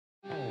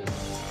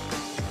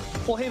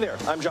Well, hey there,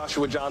 I'm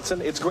Joshua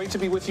Johnson. It's great to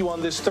be with you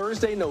on this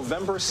Thursday,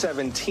 November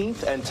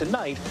 17th, and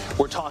tonight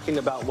we're talking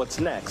about what's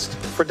next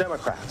for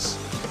Democrats.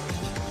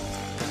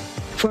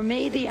 For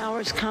me, the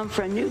hour's come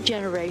for a new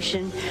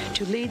generation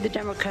to lead the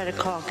Democratic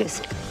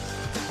caucus.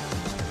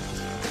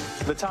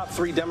 The top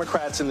 3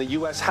 Democrats in the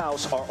U.S.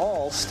 House are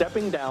all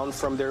stepping down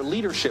from their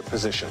leadership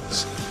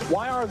positions.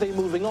 Why are they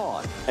moving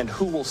on, and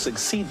who will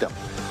succeed them?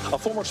 A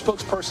former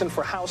spokesperson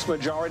for House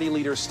Majority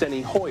Leader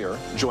Steny Hoyer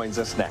joins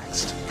us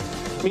next.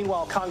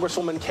 Meanwhile,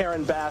 Congresswoman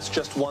Karen Bass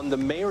just won the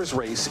mayor's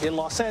race in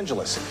Los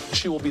Angeles.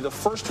 She will be the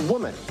first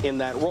woman in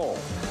that role.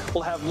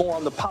 We'll have more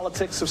on the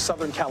politics of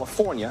Southern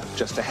California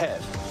just ahead.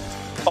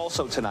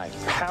 Also tonight,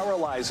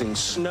 paralyzing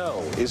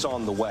snow is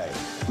on the way.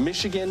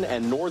 Michigan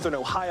and northern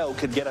Ohio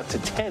could get up to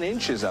 10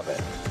 inches of it.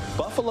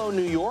 Buffalo,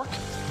 New York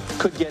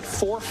could get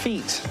 4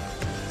 feet.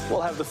 We'll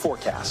have the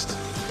forecast.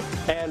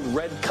 And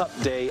Red Cup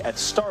Day at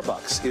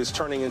Starbucks is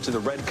turning into the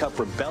Red Cup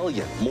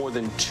Rebellion. More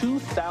than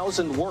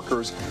 2,000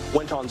 workers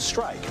went on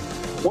strike.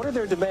 What are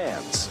their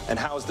demands, and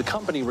how is the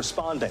company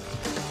responding?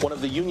 One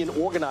of the union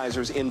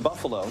organizers in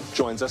Buffalo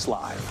joins us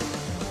live.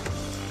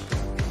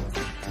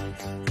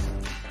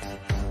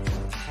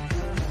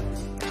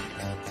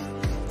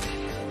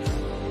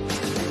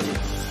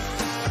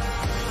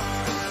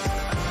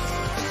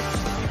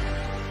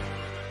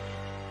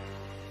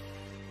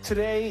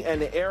 Today,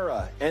 an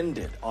era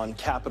ended on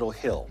Capitol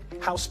Hill.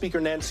 House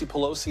Speaker Nancy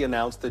Pelosi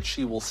announced that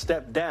she will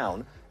step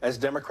down as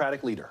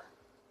Democratic leader.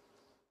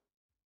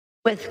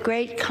 With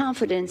great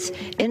confidence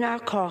in our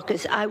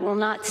caucus, I will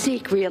not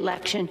seek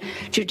re-election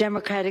to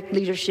Democratic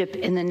leadership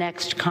in the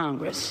next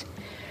Congress.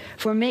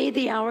 For me,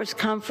 the hour's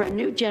come for a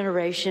new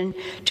generation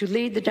to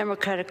lead the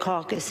Democratic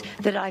caucus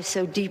that I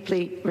so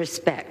deeply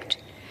respect.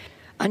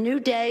 A new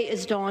day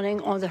is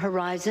dawning on the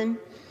horizon,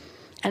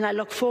 and I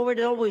look forward,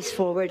 always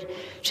forward,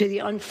 to the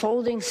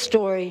unfolding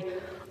story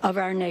of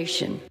our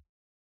nation.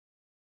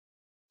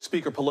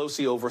 Speaker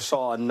Pelosi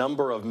oversaw a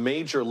number of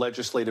major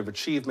legislative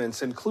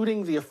achievements,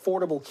 including the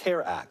Affordable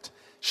Care Act.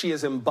 She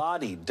has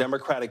embodied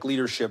Democratic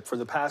leadership for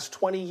the past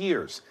 20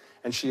 years,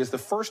 and she is the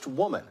first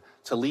woman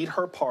to lead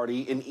her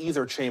party in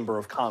either chamber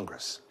of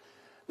Congress.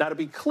 Now, to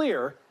be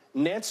clear,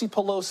 Nancy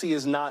Pelosi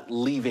is not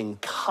leaving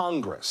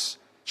Congress.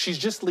 She's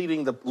just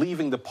leaving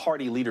the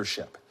party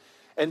leadership.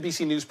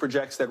 NBC News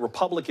projects that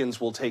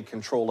Republicans will take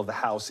control of the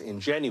House in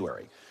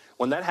January.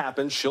 When that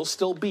happens, she'll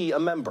still be a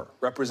member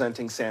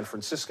representing San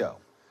Francisco.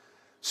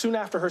 Soon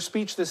after her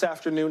speech this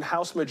afternoon,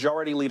 House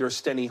Majority Leader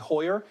Steny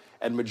Hoyer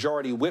and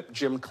Majority Whip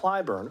Jim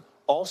Clyburn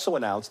also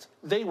announced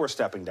they were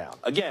stepping down.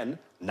 Again,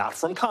 not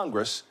from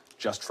Congress,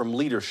 just from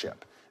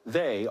leadership.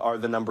 They are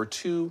the number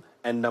 2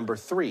 and number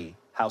 3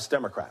 House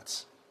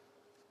Democrats.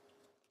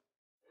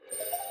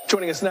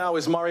 Joining us now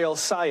is Mariel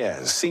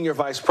Saez, Senior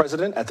Vice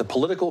President at the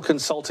political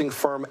consulting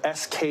firm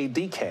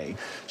SKDK.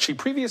 She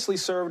previously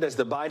served as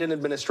the Biden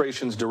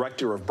administration's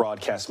Director of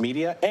Broadcast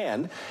Media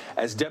and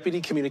as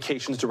Deputy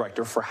Communications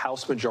Director for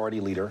House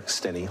Majority Leader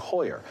Steny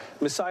Hoyer.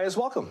 Ms. Saez,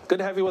 welcome. Good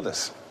to have you with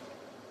us.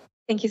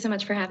 Thank you so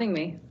much for having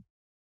me.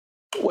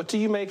 What do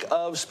you make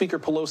of Speaker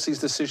Pelosi's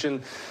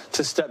decision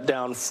to step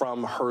down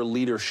from her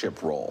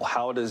leadership role?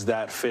 How does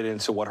that fit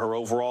into what her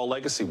overall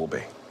legacy will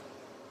be?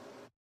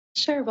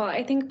 Sure. Well,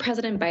 I think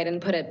President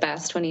Biden put it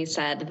best when he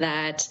said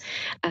that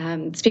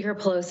Speaker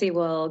Pelosi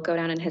will go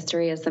down in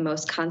history as the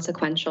most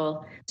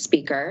consequential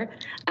speaker.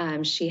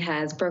 She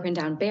has broken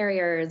down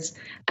barriers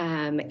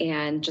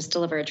and just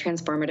delivered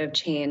transformative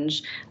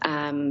change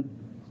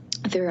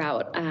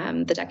throughout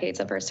the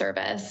decades of her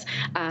service.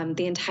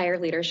 The entire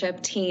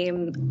leadership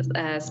team,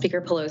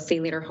 Speaker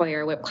Pelosi, Leader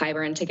Hoyer, Whip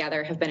Clyburn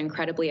together have been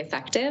incredibly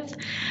effective.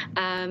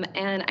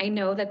 And I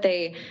know that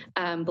they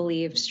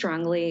believe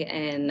strongly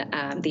in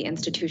the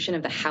institution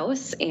of the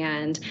House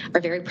and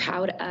are very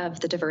proud of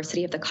the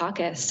diversity of the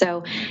caucus.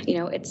 So, you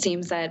know, it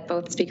seems that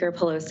both Speaker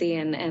Pelosi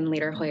and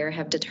Leader Hoyer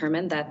have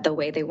determined that the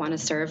way they want to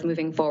serve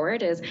moving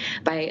forward is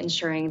by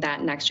ensuring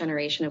that next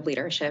generation of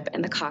leadership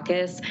in the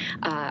caucus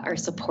are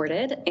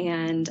supported and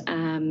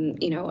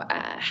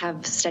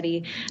have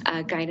steady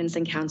guidance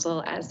and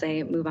counsel as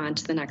they move on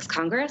to the next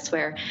Congress,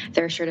 where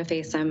they're sure to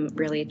face some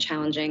really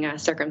challenging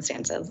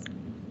circumstances.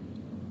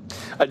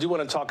 I do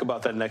want to talk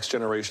about that next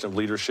generation of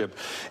leadership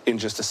in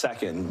just a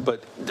second,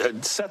 but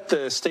set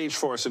the stage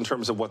for us in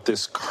terms of what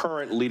this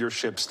current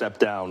leadership step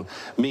down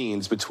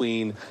means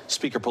between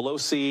Speaker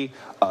Pelosi,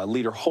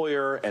 Leader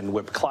Hoyer, and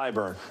Whip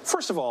Clyburn.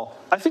 First of all,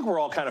 I think we're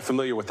all kind of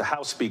familiar with the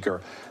House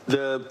Speaker.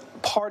 The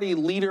party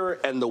leader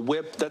and the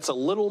whip, that's a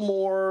little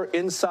more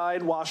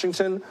inside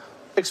Washington.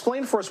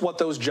 Explain for us what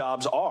those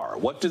jobs are.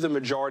 What do the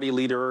majority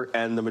leader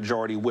and the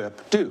majority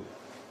whip do?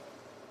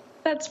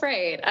 That's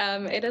right.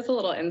 It is a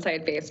little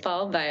inside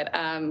baseball, but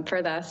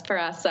for us,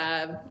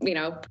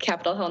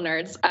 Capitol Hill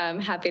nerds, I'm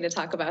happy to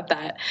talk about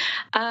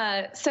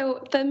that.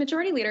 So the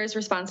majority leader is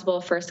responsible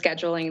for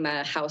scheduling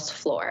the House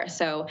floor.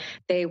 So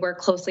they work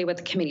closely with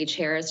the committee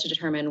chairs to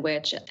determine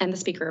which, and the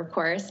Speaker, of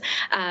course,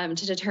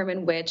 to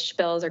determine which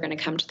bills are going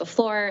to come to the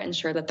floor,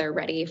 ensure that they're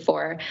ready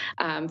for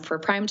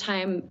prime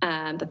time,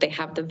 that they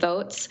have the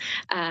votes,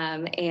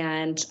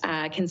 and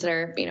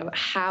consider,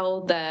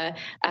 how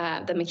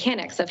the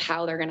mechanics of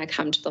how they're going to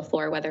come to the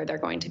floor, whether they're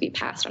going to be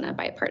passed on a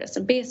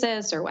bipartisan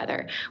basis or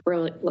whether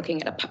we're looking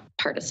at a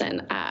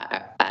partisan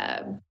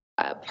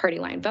party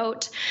line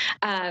vote.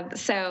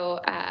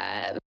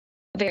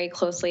 Very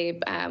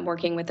closely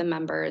working with the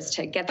members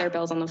to get their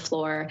bills on the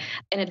floor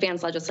and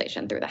advance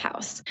legislation through the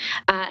House.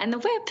 And the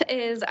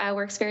whip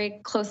works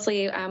very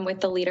closely with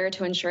the leader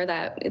to ensure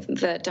that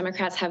the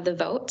Democrats have the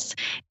votes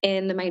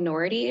in the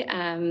minority.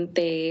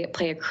 They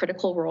play a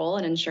critical role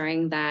in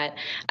ensuring that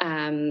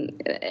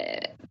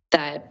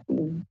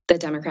the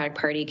Democratic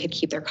Party could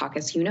keep their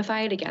caucus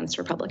unified against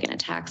Republican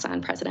attacks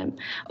on President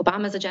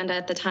Obama's agenda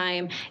at the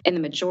time. In the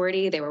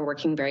majority, they were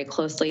working very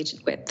closely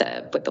with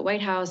the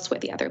White House, with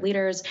the other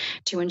leaders,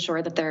 to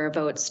ensure that there are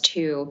votes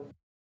to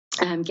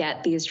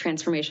get these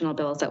transformational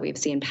bills that we've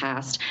seen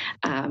passed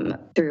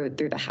through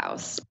the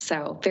House.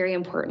 So very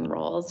important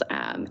roles.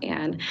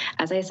 And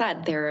as I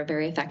said, they're a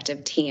very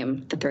effective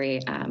team, the three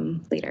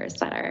leaders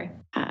that are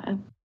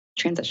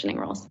transitioning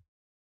roles.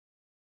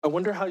 I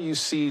wonder how you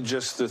see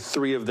just the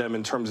three of them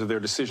in terms of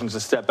their decisions to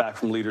step back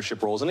from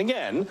leadership roles. And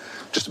again,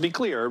 just to be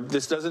clear,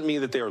 this doesn't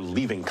mean that they are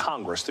leaving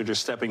Congress. They're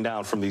just stepping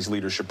down from these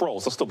leadership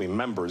roles. They'll still be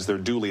members. They're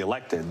duly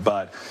elected.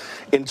 But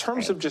in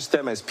terms of just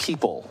them as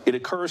people, it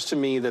occurs to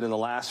me that in the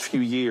last few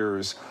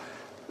years,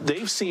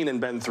 they've seen and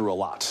been through a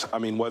lot. I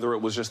mean, whether it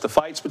was just the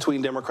fights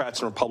between Democrats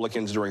and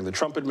Republicans during the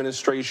Trump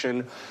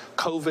administration,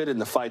 COVID and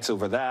the fights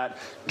over that,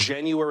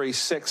 January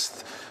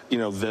 6th,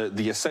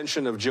 the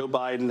ascension of Joe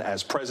Biden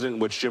as president,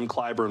 which Jim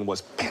Clyburn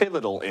was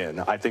pivotal in.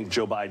 I think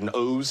Joe Biden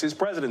owes his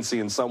presidency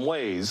in some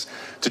ways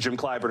to Jim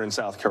Clyburn in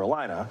South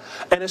Carolina,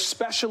 and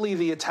especially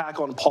the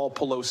attack on Paul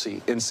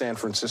Pelosi in San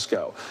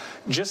Francisco.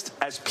 Just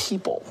as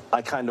people,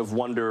 I kind of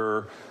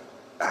wonder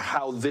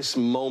how this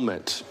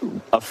moment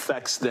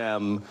affects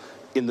them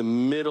in the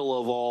middle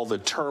of all the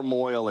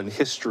turmoil and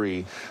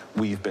history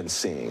we've been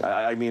seeing.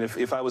 I mean,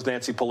 if I was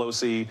Nancy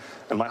Pelosi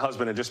and my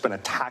husband had just been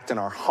attacked in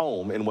our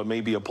home in what may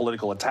be a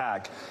political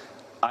attack,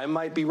 I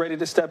might be ready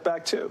to step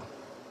back too.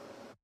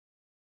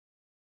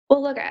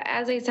 Well, look,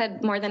 as I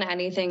said, more than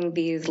anything,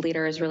 these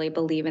leaders really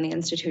believe in the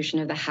institution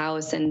of the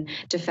House and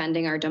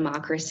defending our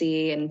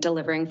democracy and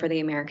delivering for the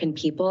American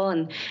people.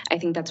 And I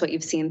think that's what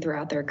you've seen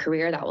throughout their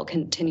career. That will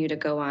continue to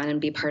go on and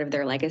be part of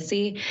their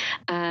legacy.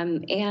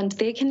 And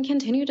they can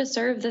continue to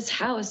serve this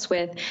House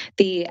with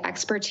the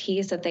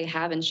expertise that they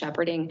have in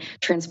shepherding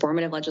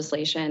transformative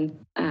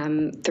legislation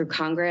through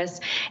Congress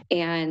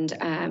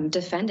and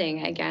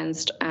defending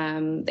against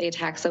the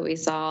attacks that we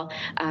saw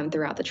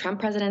throughout the Trump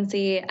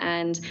presidency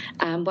and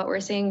what we're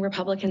seeing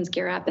Republicans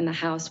gear up in the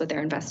House with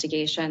their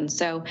investigation.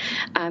 So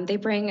they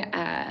bring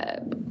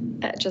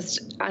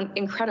just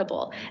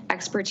incredible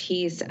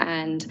expertise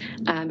and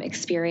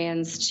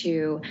experience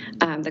to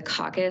the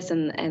caucus,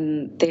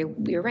 and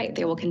you're right,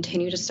 they will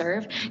continue to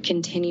serve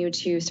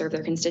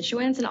their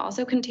constituents, and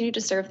also continue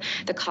to serve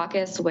the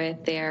caucus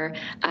with their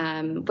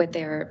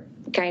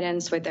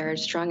guidance, with their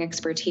strong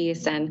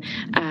expertise, and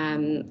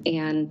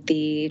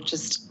the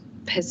just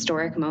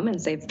historic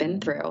moments they've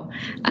been through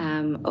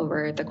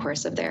over the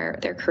course of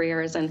their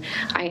careers. And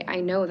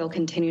I know they'll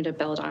continue to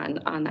build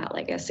on that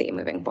legacy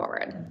moving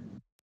forward.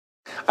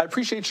 I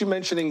appreciate you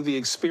mentioning the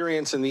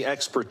experience and the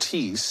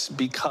expertise,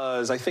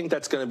 because I think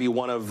that's going to be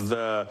one of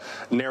the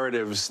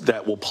narratives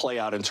that will play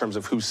out in terms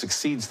of who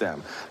succeeds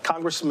them.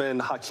 Congressman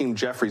Hakeem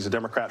Jeffries, a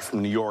Democrat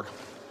from New York,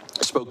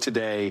 spoke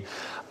today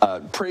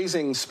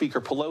praising Speaker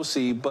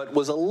Pelosi, but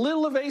was a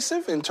little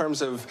evasive in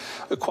terms of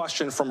a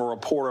question from a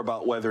reporter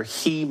about whether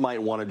he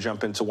might want to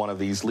jump into one of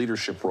these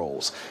leadership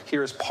roles.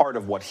 Here's part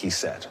of what he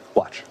said.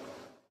 Watch.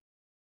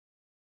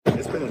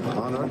 It's been an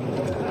honor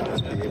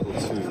to be able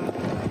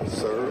to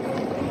serve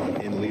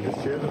in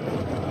leadership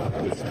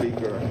with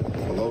Speaker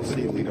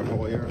Pelosi, Leader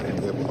Hoyer,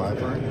 and Whip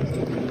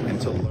Clyburn,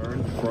 and to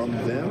learn from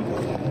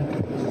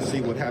them,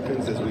 see what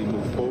happens as we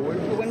move forward.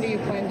 When do you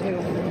plan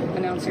to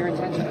announce your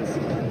intentions?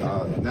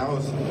 Now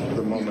is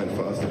the moment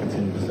for us to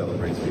continue to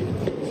celebrate Speaker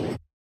Pelosi.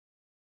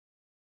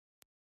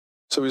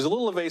 So he's a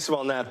little evasive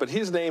on that, but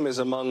his name is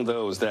among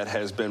those that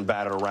has been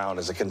batted around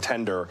as a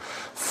contender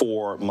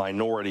for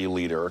minority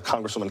leader.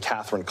 Congresswoman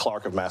Catherine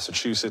Clark of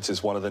Massachusetts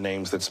is one of the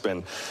names that's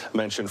been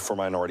mentioned for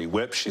minority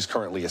whip. She's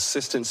currently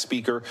assistant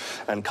speaker.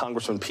 And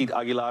Congressman Pete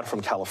Aguilar from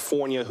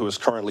California, who is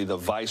currently the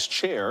vice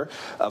chair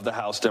of the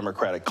House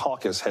Democratic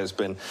Caucus, has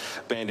been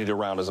bandied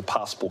around as a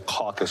possible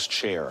caucus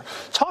chair.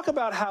 Talk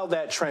about how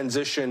that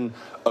transition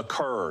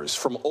occurs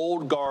from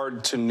old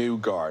guard to new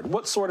guard.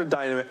 What sort of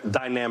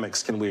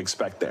dynamics can we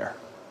expect there?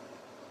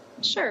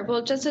 Sure.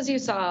 Well, just as you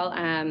saw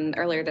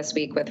earlier this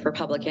week with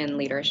Republican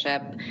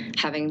leadership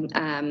having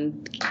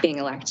being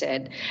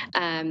elected,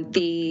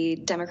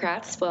 the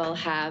Democrats will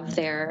have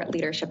their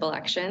leadership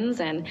elections,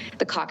 and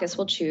the caucus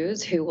will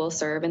choose who will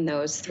serve in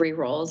those three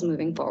roles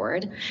moving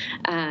forward.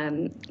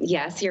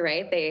 Yes, you're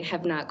right. They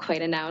have not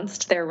quite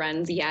announced their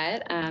runs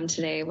yet.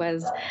 Today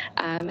was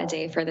a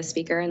day for the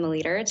Speaker and the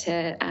leader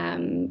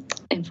to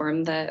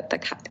inform the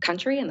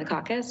country and the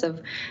caucus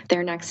of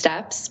their next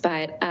steps.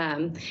 But,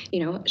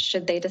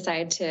 should they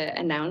decide to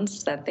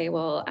announce that they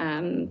will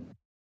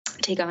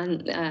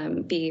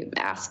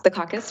ask the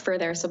caucus for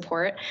their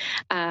support,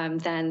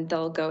 then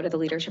they'll go to the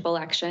leadership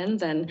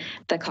elections, and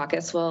the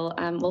caucus will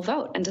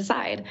vote and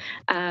decide.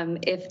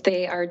 If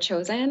they are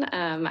chosen,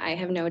 I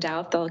have no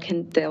doubt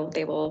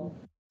they will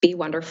be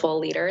wonderful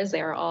leaders.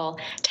 They are all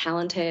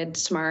talented,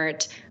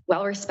 smart,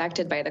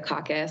 well-respected by the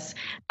caucus,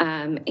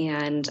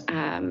 and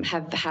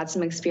have had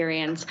some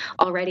experience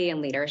already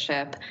in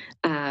leadership,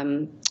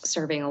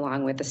 serving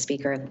along with the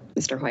Speaker,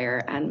 Mr.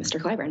 Hoyer, and Mr.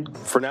 Clyburn.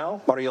 For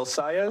now, Mariel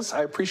Saez,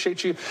 I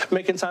appreciate you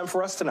making time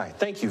for us tonight.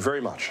 Thank you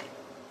very much.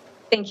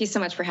 Thank you so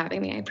much for having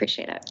me. I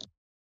appreciate it.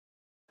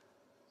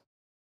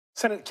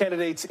 Senate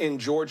candidates in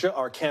Georgia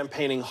are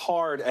campaigning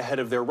hard ahead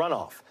of their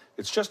runoff.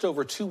 It's just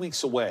over 2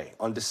 weeks away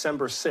on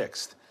December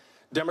 6th.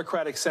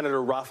 Democratic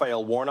Senator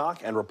Raphael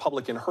Warnock and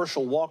Republican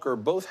Herschel Walker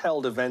both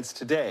held events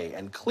today,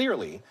 and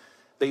clearly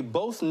they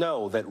both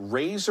know that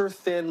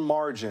razor-thin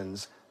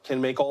margins can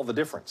make all the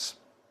difference.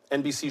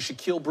 NBC's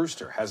Shaquille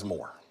Brewster has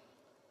more.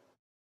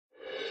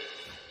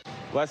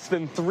 Less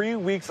than 3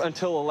 weeks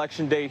until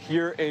Election Day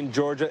here in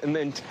Georgia, and the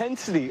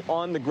intensity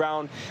on the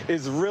ground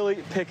is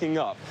really picking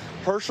up.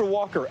 Herschel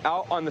Walker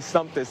out on the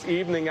stump this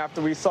evening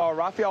after we saw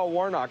Raphael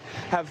Warnock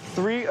have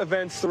 3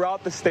 events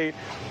throughout the state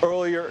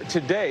earlier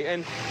today.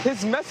 And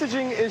his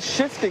messaging is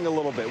shifting a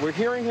little bit. We're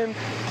hearing him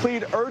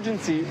plead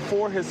urgency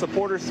for his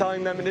supporters,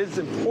 telling them it is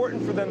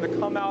important for them to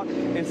come out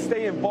and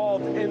stay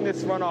involved in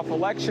this runoff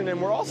election.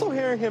 And we're also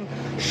hearing him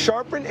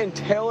sharpen and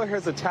tailor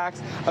his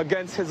attacks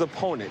against his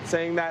opponent,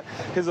 saying that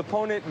his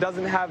opponent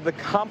doesn't have the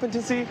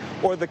competency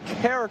or the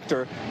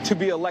character to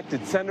be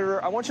elected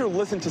senator. I want you to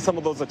listen to some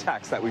of those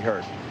attacks that we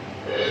heard.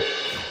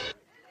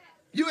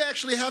 You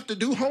actually have to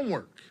do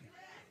homework.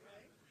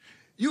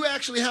 You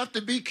actually have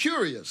to be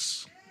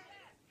curious.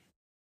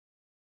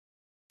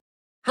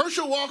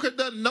 Herschel Walker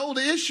doesn't know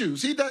the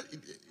issues. He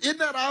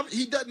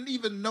doesn't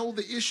even know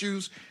the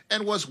issues.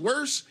 And what's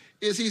worse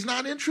is he's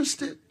not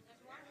interested.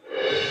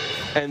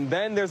 And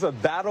then there's a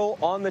battle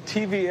on the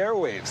TV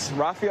airwaves.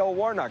 Raphael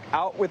Warnock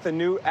out with a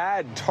new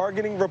ad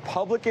targeting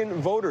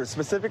Republican voters,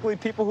 specifically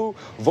people who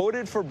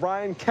voted for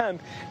Brian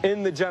Kemp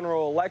in the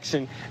general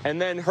election. And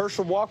then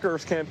Herschel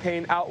Walker's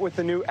campaign out with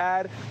a new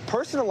ad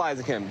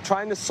personalizing him,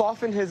 trying to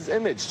soften his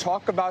image,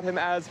 talk about him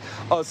as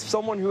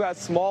someone who has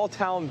small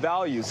town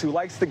values, who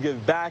likes to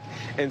give back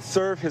and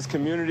serve his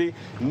community.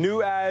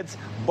 New ads,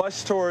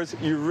 bus tours,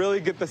 you really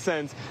get the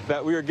sense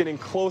that we are getting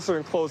closer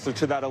and closer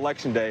to that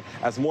election day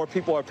as more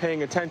people are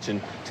paying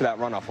attention to that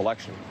runoff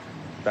election.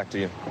 Back to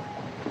you.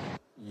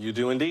 You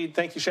do indeed.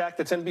 Thank you, Shaq.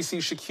 That's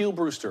NBC's Shaquille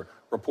Brewster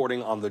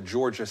reporting on the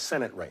Georgia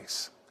Senate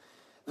race.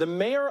 The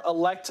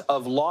mayor-elect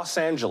of Los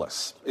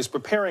Angeles is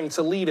preparing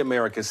to lead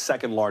America's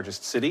second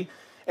largest city.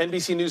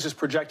 NBC News is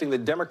projecting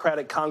that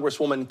Democratic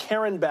Congresswoman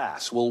Karen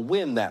Bass will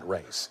win that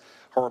race.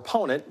 Her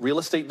opponent, real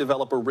estate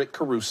developer Rick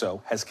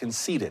Caruso, has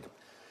conceded.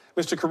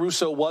 Mr.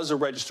 Caruso was a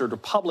registered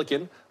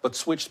Republican, but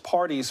switched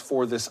parties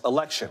for this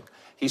election.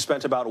 He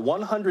spent about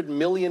 $100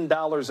 million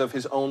of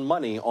his own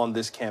money on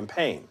this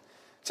campaign.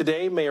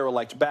 Today,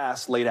 Mayor-elect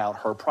Bass laid out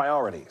her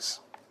priorities.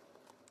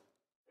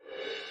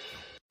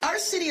 Our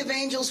City of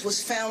Angels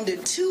was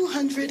founded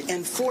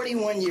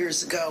 241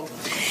 years ago,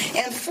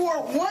 and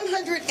for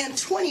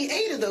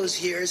 128 of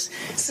those years,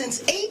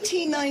 since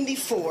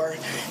 1894,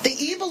 the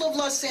Evil of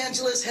Los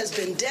Angeles has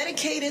been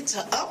dedicated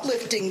to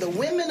uplifting the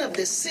women of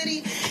this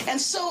city,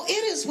 and so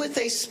it is with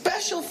a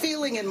special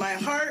feeling in my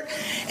heart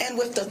and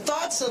with the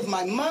thoughts of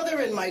my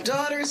mother and my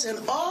daughters and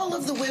all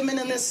of the women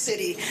in this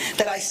city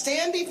that I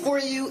stand before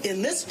you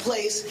in this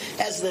place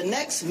as the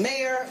next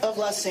mayor of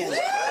Los Angeles.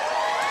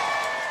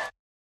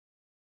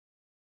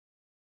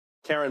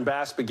 Karen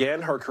Bass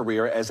began her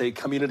career as a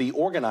community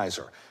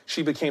organizer.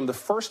 She became the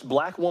first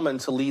black woman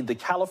to lead the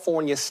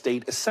California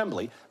State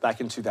Assembly back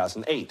in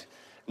 2008.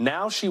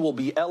 Now she will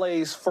be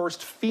LA's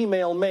first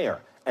female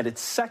mayor and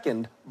its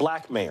second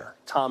black mayor.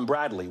 Tom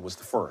Bradley was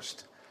the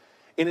first.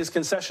 In his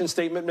concession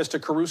statement, Mr.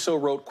 Caruso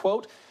wrote,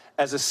 quote,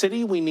 "As a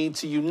city, we need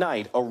to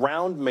unite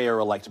around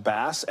Mayor-elect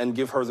Bass and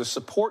give her the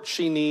support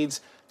she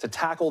needs to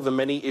tackle the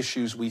many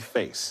issues we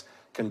face.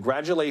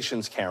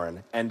 Congratulations,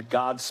 Karen, and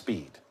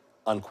Godspeed,"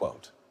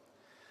 unquote.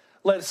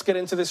 Let's get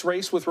into this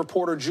race with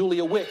reporter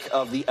Julia Wick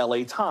of the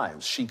LA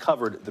Times. She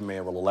covered the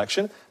mayoral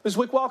election. Ms.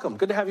 Wick, welcome.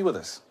 Good to have you with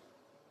us.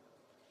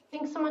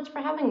 Thanks so much for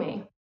having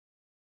me.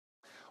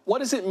 What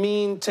does it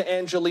mean to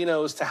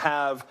Angelenos to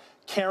have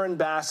Karen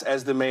Bass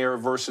as the mayor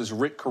versus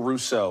Rick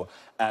Caruso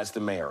as the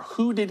mayor?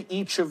 Who did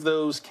each of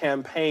those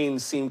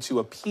campaigns seem to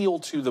appeal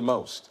to the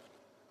most?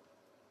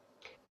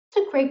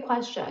 It's a great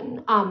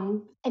question.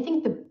 I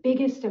think the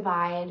biggest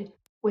divide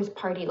was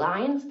party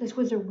lines. This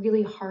was a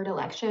really hard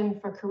election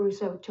for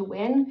Caruso to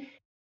win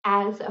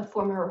as a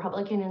former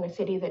Republican in a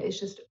city that is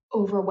just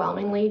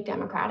overwhelmingly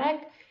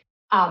Democratic.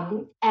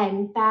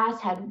 And Bass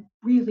had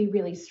really,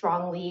 really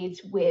strong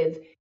leads with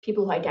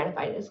people who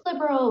identified as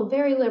liberal,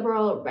 very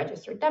liberal,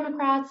 registered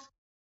Democrats.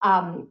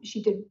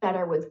 She did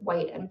better with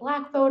white and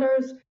Black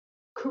voters.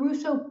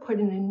 Caruso put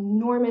an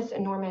enormous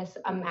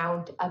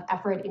amount of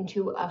effort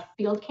into a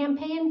field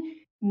campaign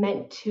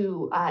meant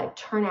to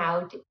turn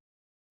out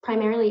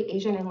primarily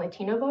Asian and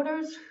Latino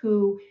voters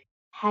who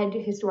had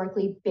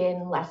historically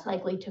been less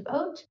likely to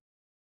vote.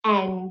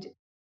 And,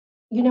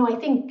 I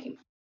think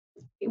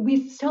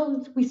we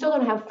still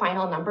don't have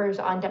final numbers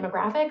on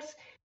demographics,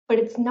 but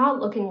it's not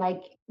looking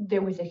like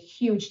there was a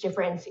huge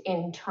difference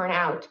in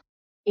turnout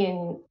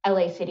in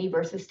LA City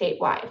versus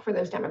statewide for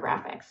those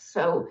demographics.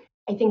 So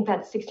I think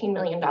that $16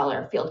 million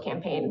field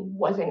campaign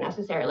wasn't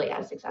necessarily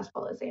as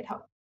successful as they had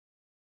hoped.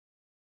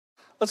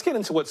 Let's get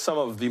into what some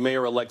of the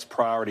mayor-elect's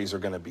priorities are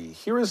going to be.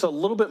 Here is a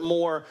little bit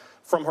more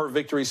from her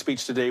victory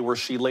speech today, where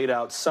she laid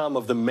out some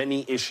of the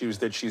many issues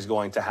that she's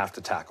going to have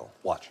to tackle.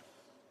 Watch.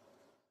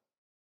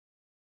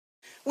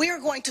 We are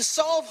going to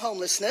solve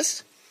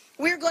homelessness.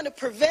 We are going to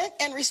prevent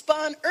and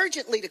respond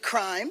urgently to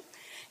crime.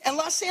 And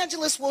Los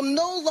Angeles will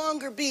no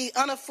longer be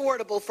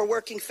unaffordable for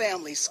working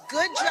families.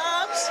 Good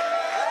jobs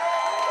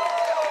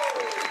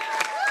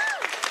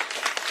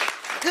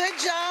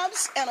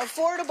and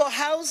affordable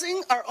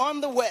housing are on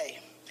the way.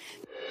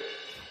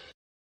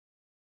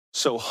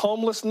 So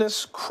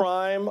homelessness,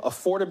 crime,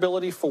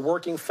 affordability for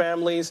working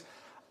families.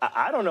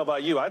 I don't know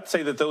about you. I'd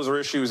say that those are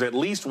issues at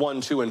least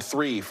 1, 2, and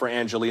 3 for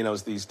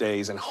Angelenos these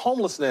days. And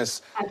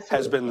homelessness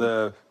has been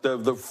the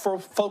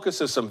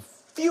focus of some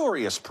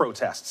furious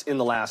protests in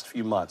the last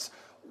few months.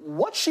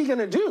 What's she going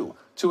to do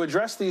to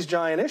address these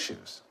giant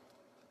issues?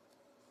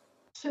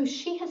 So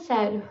she has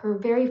said her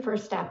very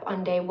first step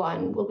on day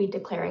one will be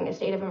declaring a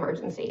state of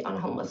emergency on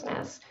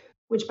homelessness,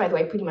 which, by the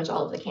way, pretty much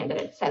all of the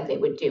candidates said they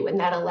would do. And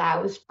that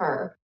allows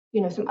for,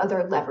 some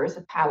other levers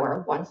of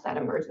power once that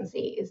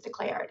emergency is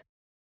declared.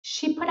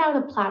 She put out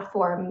a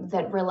platform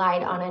that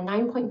relied on a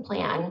 9-point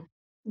plan,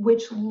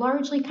 which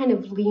largely kind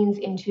of leans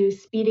into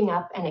speeding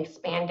up and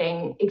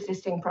expanding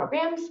existing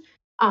programs.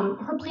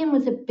 Her plan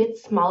was a bit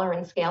smaller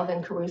in scale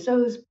than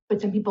Caruso's,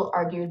 but some people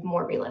argued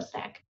more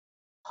realistic.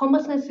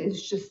 Homelessness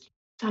is just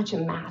such a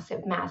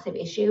massive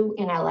issue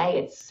in LA.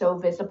 It's so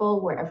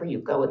visible wherever you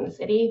go in the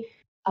city.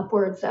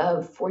 Upwards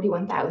of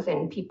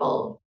 41,000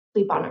 people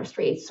sleep on our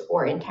streets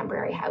or in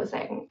temporary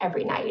housing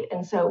every night.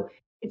 And so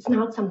it's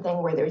not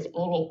something where there's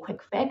any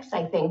quick fix.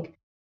 I think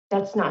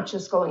that's not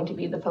just going to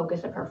be the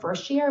focus of her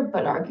first year,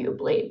 but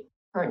arguably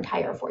her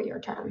entire 4-year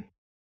term.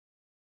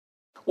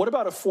 What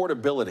about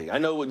affordability? I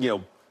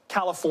know,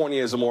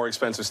 California is a more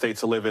expensive state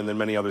to live in than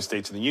many other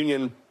states in the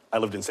union. I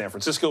lived in San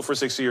Francisco for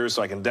 6 years,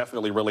 so I can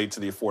definitely relate to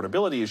the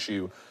affordability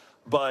issue.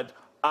 But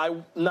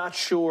I'm not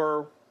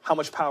sure how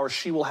much power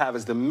she will have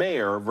as the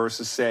mayor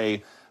versus,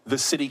 say, the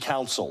city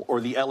council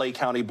or the LA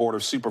County Board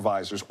of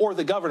Supervisors or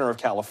the governor of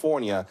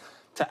California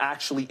to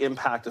actually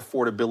impact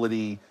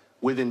affordability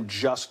within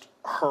just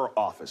her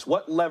office.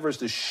 What levers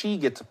does she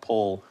get to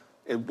pull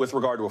with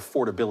regard to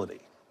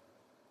affordability?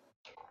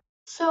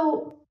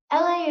 So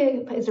LA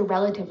is a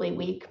relatively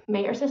weak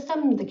mayor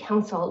system. The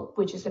council,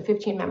 which is a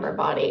 15-member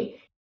body,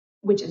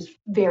 which is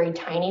very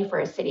tiny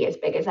for a city as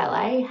big as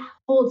LA,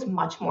 holds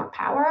much more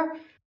power.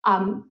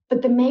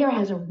 But the mayor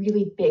has a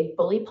really big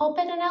bully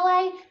pulpit in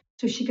LA,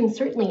 so she can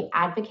certainly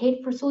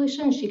advocate for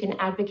solutions. She can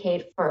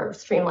advocate for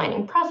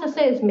streamlining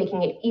processes,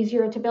 making it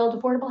easier to build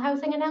affordable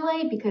housing in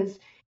LA, because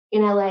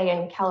in LA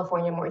and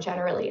California more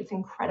generally, it's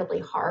incredibly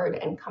hard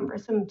and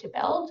cumbersome to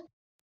build.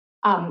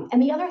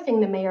 And the other thing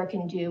the mayor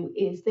can do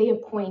is they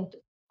appoint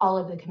all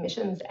of the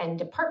commissions and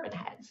department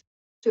heads.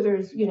 So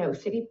there's,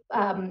 city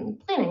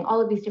planning, all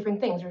of these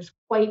different things. There's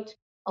quite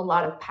a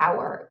lot of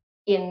power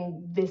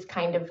in this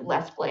kind of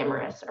less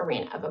glamorous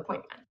arena of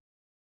appointment.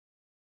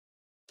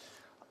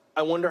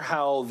 I wonder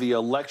how the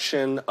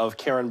election of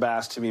Karen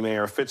Bass to be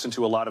mayor fits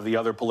into a lot of the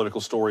other political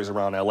stories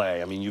around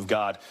LA. I mean, you've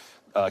got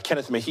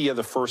Kenneth Mejia,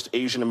 the first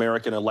Asian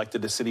American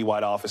elected to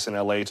citywide office in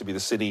LA to be the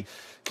city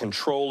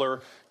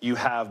controller. You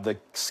have the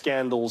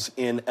scandals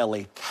in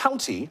LA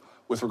County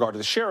with regard to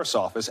the sheriff's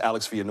office.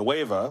 Alex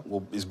Villanueva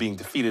is being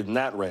defeated in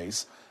that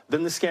race.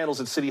 Then the scandals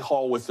at City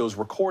Hall with those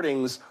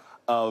recordings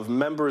of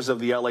members of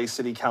the LA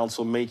City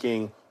Council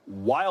making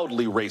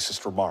wildly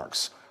racist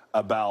remarks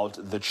about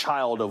the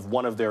child of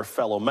one of their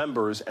fellow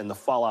members and the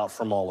fallout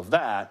from all of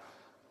that.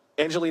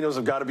 Angelenos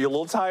have got to be a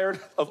little tired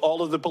of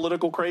all of the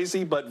political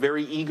crazy, but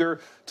very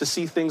eager to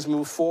see things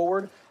move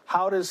forward.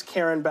 How does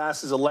Karen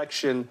Bass's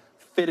election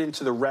fit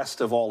into the rest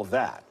of all of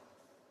that?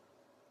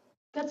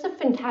 That's a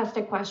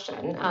fantastic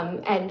question.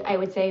 And I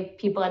would say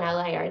people in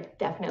LA are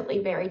definitely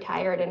very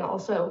tired and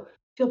also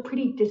feel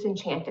pretty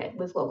disenchanted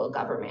with local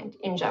government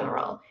in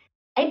general.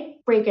 I'd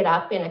break it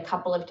up in a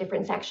couple of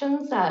different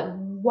sections.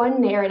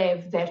 One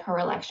narrative that her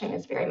election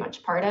is very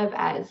much part of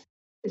as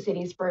the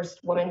city's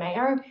first woman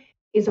mayor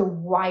is a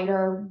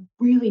wider,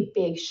 really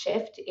big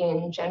shift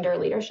in gender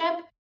leadership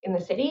in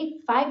the city.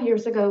 5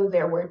 years ago,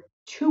 there were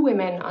 2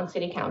 women on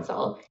city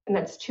council, and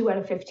that's 2 out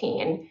of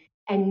 15,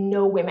 and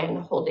no women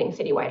holding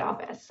citywide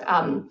office.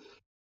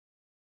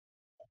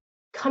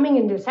 Coming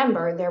in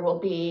December, there will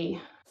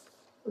be,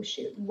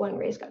 one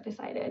race got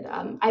decided,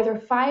 either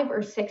 5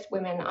 or 6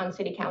 women on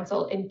city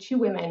council and 2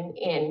 women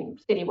in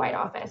citywide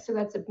office. So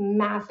that's a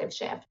massive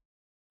shift.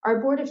 Our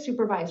board of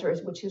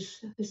supervisors, which has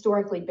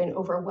historically been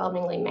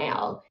overwhelmingly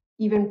male,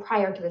 even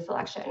prior to this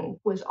election,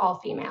 was all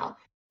female.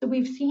 So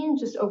we've seen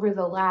just over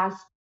the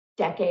last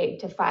decade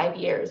to 5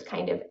 years,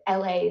 kind of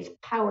LA's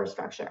power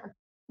structure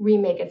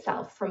remake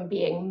itself from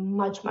being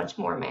much, much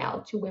more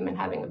male to women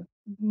having a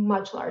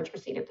much larger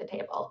seat at the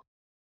table.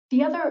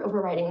 The other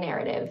overriding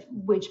narrative,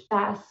 which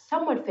Bass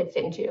somewhat fits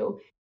into,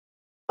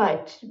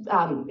 but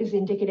is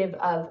indicative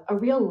of a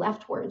real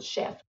leftward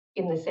shift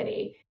in the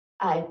city.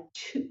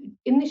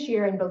 In this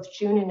year, in both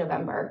June and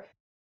November,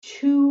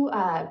 2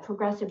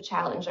 progressive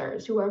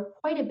challengers who are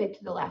quite a bit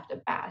to the left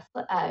of Bass,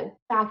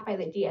 backed by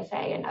the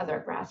DSA and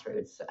other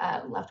grassroots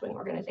left-wing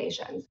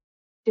organizations,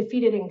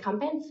 defeated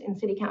incumbents in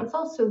city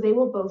council, so they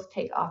will both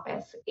take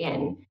office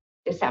in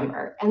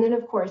December. And then,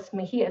 of course,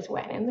 Mejia's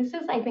win. And this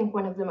is, I think,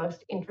 one of the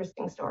most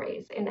interesting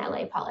stories in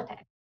LA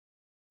politics.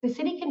 The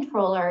city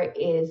controller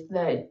is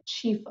the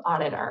chief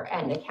auditor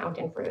and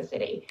accountant for the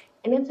city.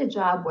 And it's a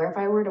job where if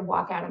I were to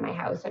walk out of my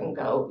house and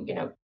go,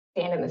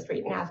 stand in the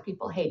street and ask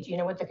people, hey, do you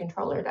know what the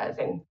controller does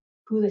and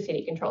who the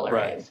city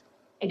controller is?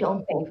 I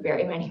don't think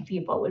very many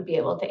people would be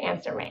able to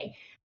answer me.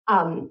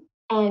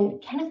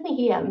 And Kenneth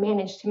Mejia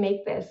managed to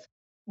make this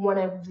one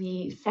of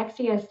the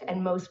sexiest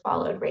and most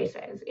followed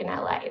races in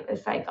LA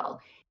this cycle.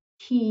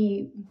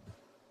 He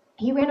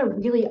ran a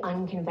really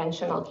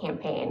unconventional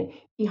campaign.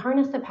 He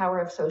harnessed the power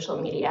of social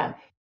media.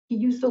 He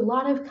used a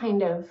lot of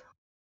kind of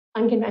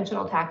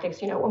unconventional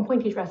tactics. At one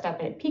point he dressed up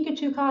in a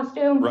Pikachu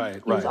costume. He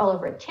was all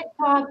over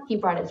TikTok. He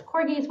brought his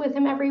corgis with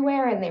him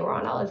everywhere, and they were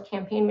on all his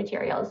campaign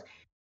materials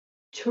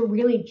to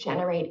really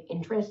generate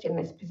interest in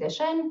this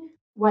position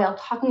while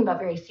talking about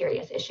very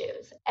serious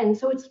issues. And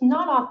so it's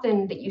not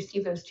often that you see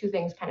those two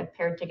things kind of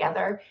paired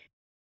together,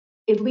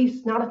 at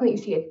least not often that you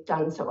see it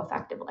done so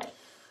effectively.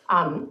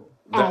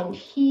 And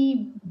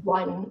he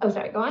won. Oh,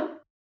 sorry, go on.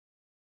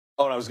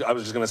 Oh, I was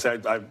just going to say,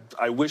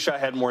 I wish I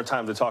had more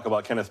time to talk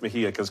about Kenneth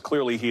Mejia, because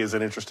clearly he is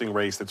an interesting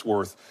race that's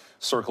worth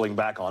circling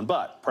back on.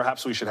 But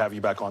perhaps we should have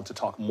you back on to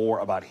talk more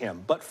about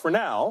him. But for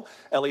now,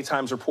 LA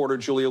Times reporter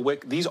Julia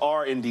Wick, these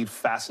are indeed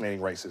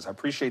fascinating races. I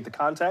appreciate the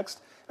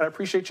context, and I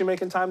appreciate you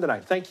making time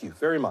tonight. Thank you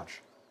very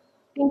much.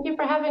 Thank you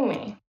for having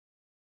me.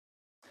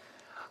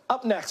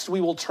 Up next,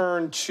 we will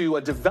turn to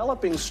a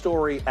developing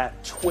story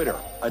at Twitter,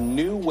 a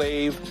new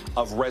wave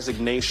of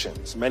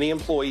resignations. Many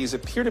employees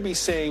appear to be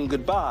saying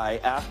goodbye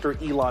after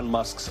Elon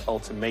Musk's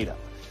ultimatum.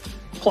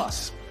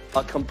 Plus,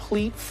 a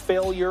complete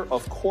failure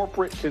of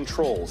corporate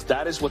controls.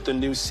 That is what the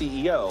new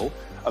CEO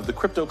of the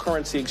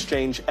cryptocurrency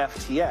exchange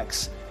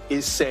FTX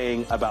is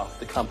saying about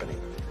the company.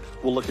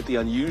 We'll look at the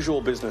unusual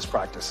business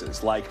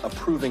practices like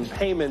approving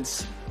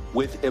payments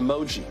with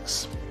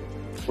emojis.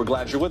 We're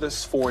glad you're with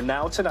us for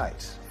Now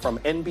Tonight from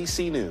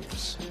NBC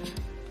News.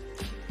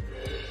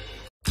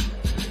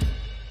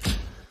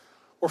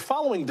 We're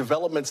following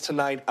developments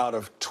tonight out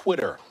of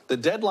Twitter. The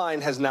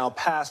deadline has now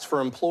passed for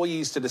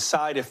employees to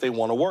decide if they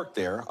want to work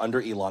there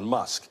under Elon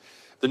Musk.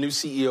 The new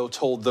CEO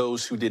told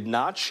those who did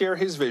not share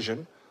his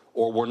vision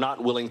or were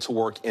not willing to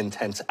work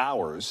intense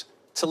hours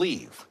to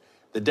leave.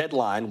 The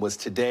deadline was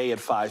today at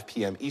 5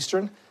 p.m.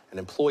 Eastern, and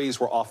employees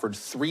were offered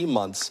 3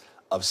 months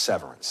of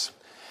severance.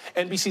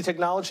 NBC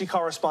technology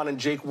correspondent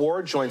Jake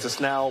Ward joins us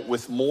now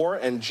with more.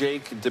 And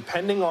Jake,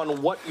 depending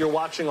on what you're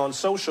watching on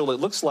social, it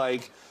looks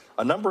like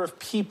a number of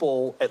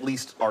people at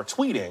least are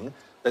tweeting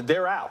that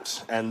they're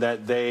out and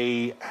that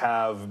they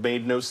have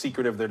made no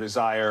secret of their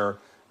desire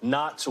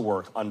not to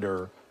work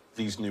under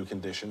these new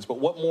conditions. But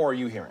what more are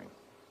you hearing?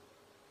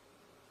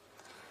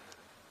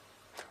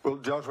 Well,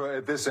 Joshua,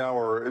 at this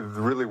hour,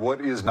 really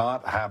what is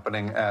not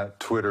happening at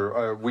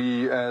Twitter?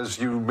 We, as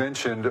you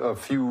mentioned a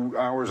few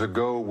hours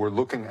ago, were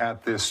looking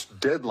at this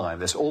deadline,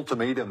 this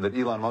ultimatum that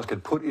Elon Musk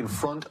had put in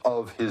front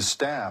of his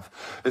staff,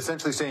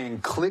 essentially saying,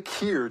 click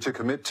here to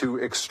commit to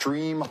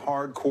extreme,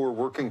 hardcore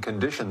working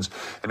conditions.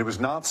 And it was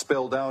not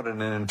spelled out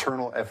in an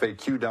internal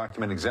FAQ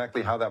document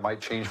exactly how that might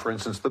change, for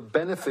instance, the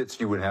benefits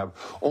you would have,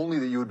 only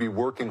that you would be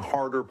working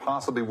harder,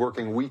 possibly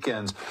working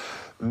weekends.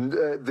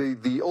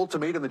 The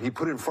ultimatum that he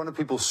put in front of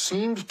people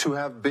seemed to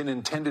have been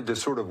intended to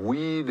sort of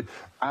weed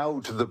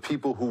out the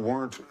people who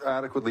weren't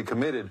adequately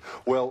committed.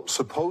 Well,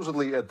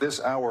 supposedly at this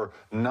hour,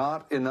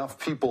 not enough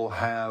people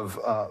have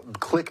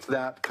clicked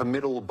that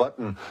committal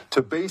button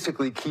to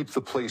basically keep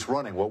the place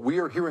running. What we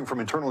are hearing from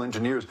internal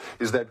engineers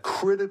is that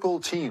critical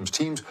teams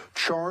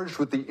charged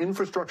with the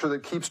infrastructure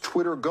that keeps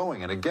Twitter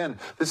going. And again,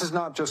 this is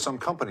not just some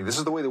company. This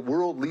is the way that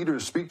world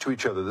leaders speak to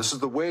each other. This is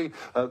the way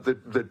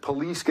that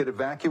police get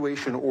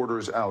evacuation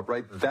orders out,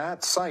 right?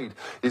 That site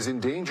is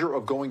in danger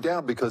of going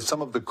down because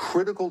some of the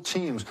critical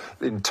teams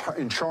in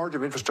charge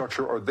of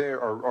infrastructure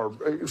are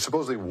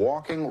supposedly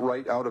walking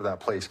right out of that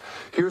place.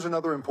 Here's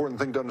another important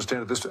thing to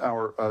understand at this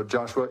hour,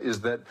 Joshua,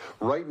 is that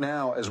right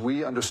now, as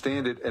we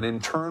understand it, an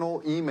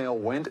internal email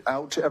went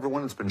out to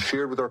everyone. It's been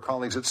shared with our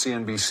colleagues at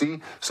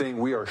CNBC saying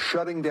we are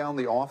shutting down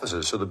the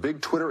offices. So the big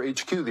Twitter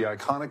HQ, the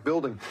iconic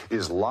building,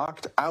 is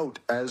locked out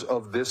as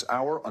of this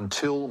hour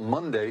until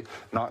Monday.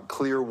 Not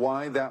clear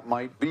why that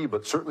might be,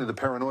 but certainly the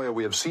paranoia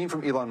we have seen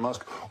from Elon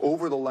Musk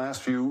over the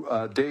last few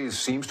days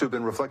seems to have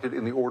been reflected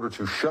in the order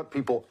to shut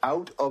people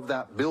out of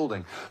that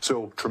building.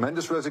 So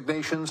tremendous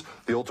resignations.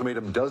 The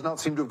ultimatum does not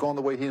seem to have gone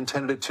the way he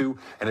intended it to,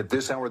 and at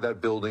this hour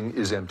that building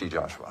is empty,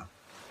 Joshua.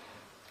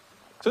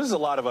 So this is a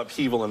lot of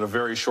upheaval in a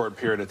very short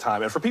period of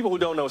time. And for people who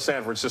don't know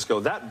San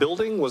Francisco, that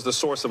building was the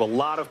source of a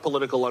lot of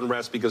political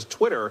unrest because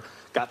Twitter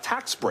got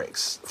tax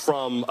breaks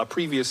from a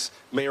previous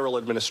mayoral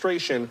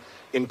administration,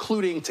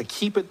 including to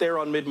keep it there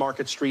on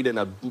Mid-Market Street in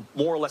a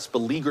more or less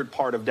beleaguered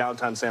part of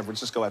downtown San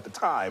Francisco at the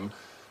time.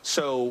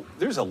 So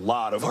there's a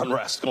lot of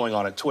unrest going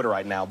on at Twitter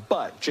right now.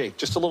 But, Jake,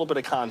 just a little bit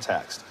of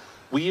context.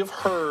 We have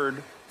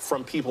heard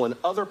from people in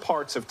other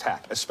parts of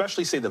tech,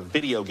 especially, say, the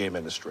video game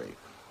industry,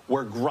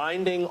 where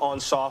grinding on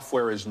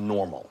software is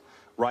normal,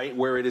 right?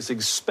 Where it is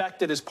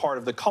expected as part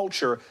of the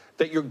culture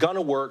that you're going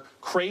to work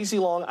crazy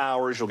long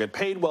hours, you'll get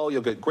paid well,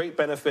 you'll get great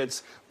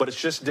benefits, but it's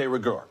just de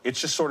rigueur.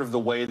 It's just sort of the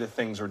way that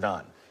things are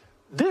done.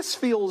 This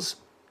feels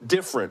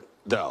different,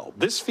 though.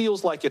 This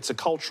feels like it's a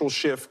cultural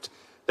shift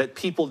that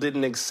people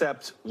didn't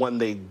accept when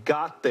they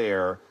got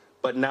there,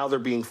 but now they're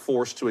being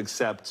forced to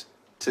accept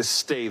to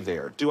stay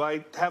there. Do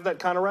I have that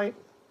kind of right?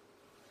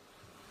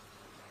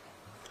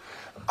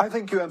 I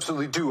think you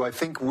absolutely do. I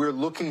think we're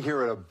looking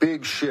here at a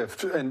big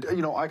shift. And,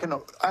 you know, I can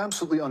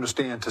absolutely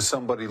understand to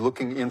somebody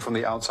looking in from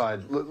the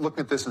outside,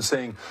 looking at this and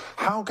saying,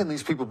 how can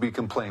these people be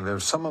complaining?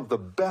 They're some of the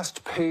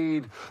best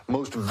paid,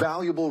 most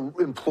valuable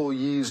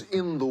employees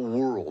in the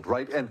world,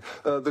 right? And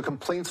the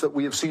complaints that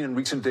we have seen in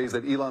recent days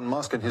that Elon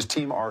Musk and his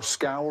team are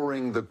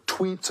scouring the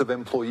tweets of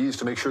employees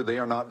to make sure they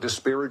are not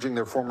disparaging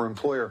their former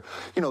employer.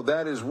 You know,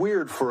 that is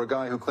weird for a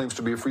guy who claims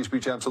to be a free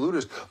speech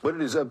absolutist, but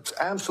it is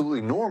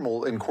absolutely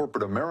normal in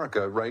corporate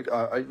America, right?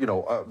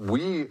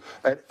 We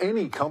at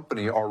any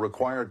company are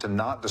required to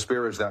not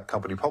disparage that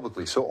company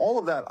publicly. So all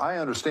of that, I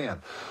understand.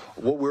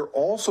 What we're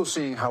also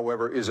seeing,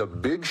 however, is a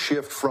big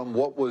shift from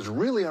what was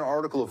really an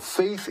article of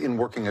faith in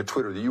working at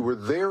Twitter. You were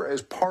there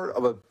as part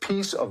of a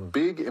piece of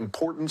big,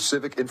 important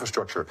civic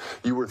infrastructure.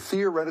 You were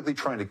theoretically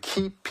trying to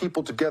keep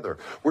people together.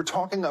 We're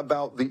talking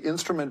about the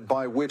instrument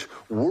by which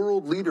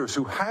world leaders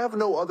who have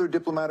no other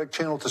diplomatic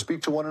channel to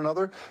speak to one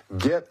another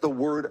get the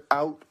word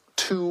out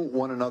to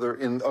one another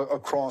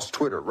across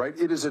Twitter, right?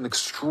 It is an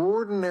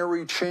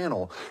extraordinary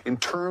channel in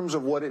terms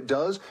of what it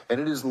does, and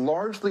it is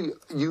largely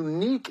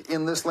unique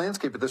in this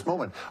landscape at this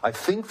moment. I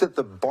think that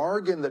the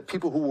bargain that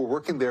people who were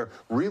working there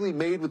really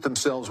made with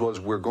themselves was,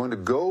 we're going to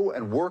go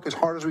and work as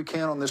hard as we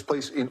can on this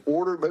place in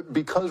order,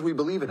 because we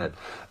believe in it.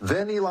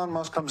 Then Elon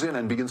Musk comes in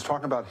and begins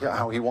talking about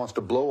how he wants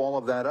to blow all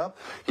of that up.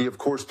 He, of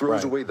course,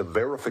 throws away the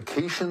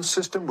verification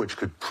system, which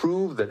could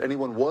prove that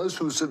anyone was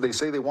who they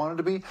say they wanted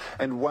to be,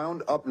 and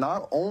wound up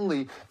not only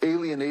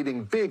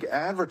alienating big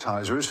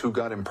advertisers who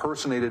got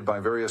impersonated by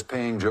various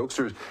paying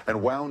jokesters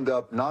and wound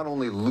up not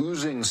only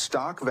losing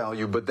stock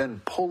value, but then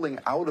pulling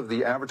out of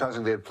the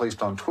advertising they had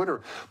placed on Twitter.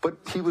 But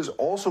he was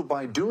also,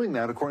 by doing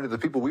that, according to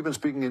the people we've been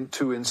speaking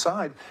to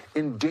inside,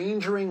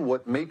 endangering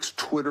what makes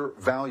Twitter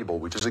valuable,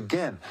 which is,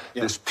 again,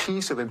 this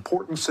piece of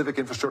important civic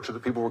infrastructure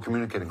that people were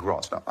communicating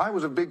across. Now, I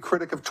was a big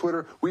critic of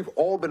Twitter. We've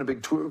all been a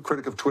big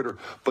critic of Twitter.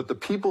 But the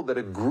people that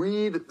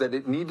agreed that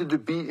it needed to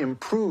be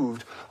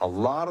improved, a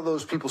lot of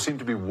those people seem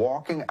to be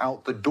walking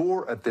out the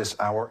door at this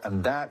hour,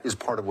 and that is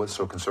part of what's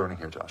so concerning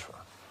here, Joshua.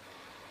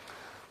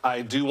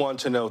 I do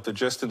want to note that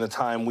just in the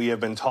time we have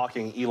been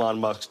talking, Elon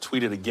Musk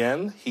tweeted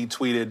again. He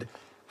tweeted,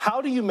 "How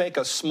do you make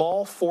a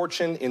small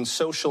fortune in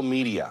social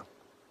media?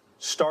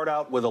 Start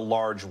out with a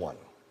large one."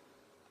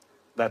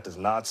 That does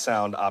not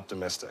sound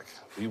optimistic.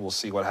 We will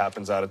see what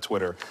happens out of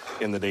Twitter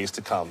in the days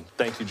to come.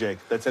 Thank you, Jake.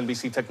 That's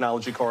NBC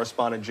technology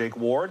correspondent Jake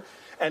Ward.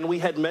 And we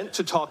had meant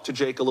to talk to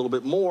Jake a little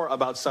bit more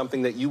about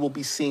something that you will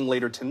be seeing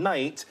later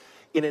tonight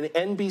in an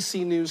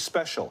NBC News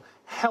special.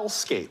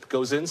 Hellscape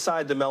goes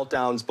inside the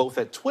meltdowns both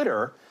at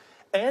Twitter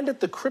and at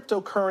the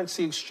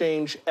cryptocurrency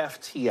exchange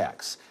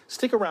FTX.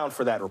 Stick around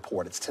for that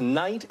report. It's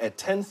tonight at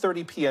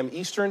 10:30 p.m.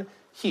 Eastern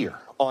here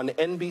on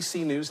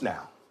NBC News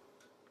Now.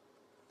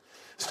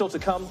 Still to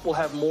come, we'll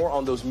have more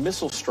on those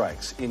missile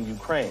strikes in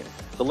Ukraine,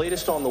 the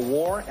latest on the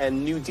war,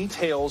 and new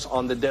details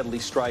on the deadly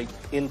strike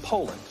in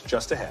Poland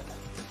just ahead.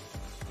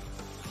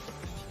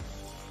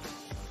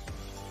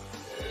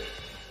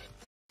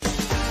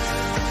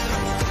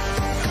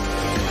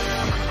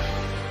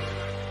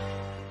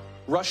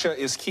 Russia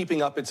is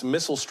keeping up its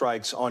missile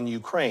strikes on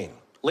Ukraine.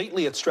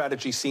 Lately, its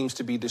strategy seems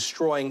to be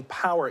destroying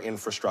power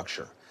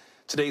infrastructure.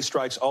 Today's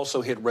strikes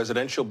also hit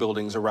residential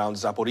buildings around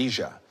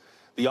Zaporizhia.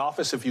 The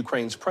office of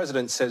Ukraine's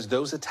president says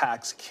those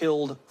attacks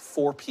killed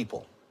 4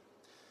 people.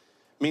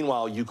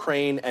 Meanwhile,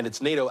 Ukraine and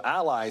its NATO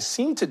allies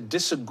seem to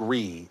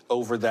disagree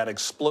over that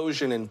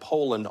explosion in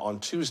Poland on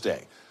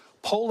Tuesday.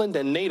 Poland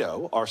and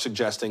NATO are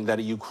suggesting that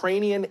a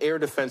Ukrainian air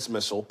defense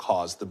missile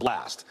caused the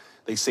blast.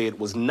 They say it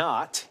was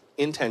not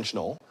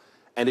intentional,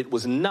 and it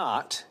was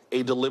not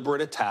a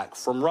deliberate attack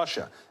from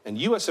Russia. And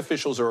U.S.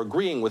 officials are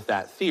agreeing with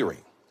that theory.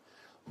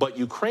 But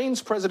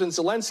Ukraine's President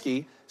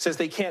Zelensky says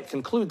they can't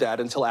conclude that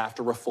until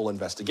after a full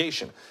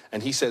investigation.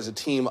 And he says a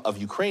team of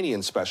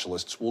Ukrainian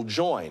specialists will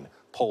join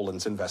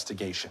Poland's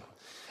investigation.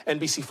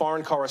 NBC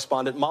foreign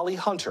correspondent Molly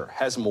Hunter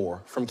has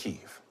more from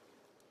Kyiv.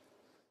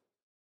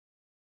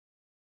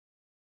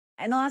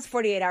 In the last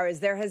 48 hours,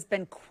 there has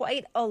been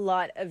quite a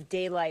lot of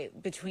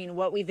daylight between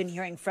what we've been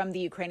hearing from the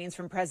Ukrainians,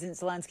 from President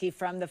Zelensky,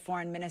 from the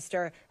foreign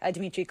minister,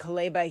 Dmytro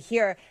Kuleba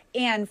here,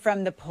 and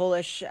from the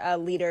Polish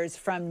leaders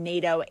from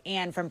NATO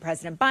and from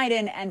President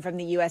Biden and from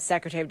the U.S.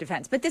 Secretary of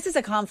Defense. But this is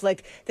a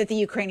conflict that the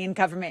Ukrainian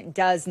government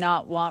does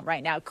not want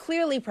right now.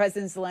 Clearly,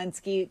 President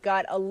Zelensky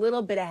got a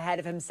little bit ahead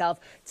of himself,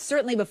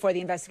 certainly before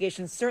the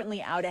investigation,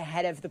 certainly out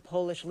ahead of the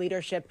Polish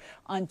leadership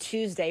on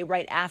Tuesday,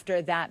 right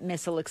after that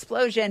missile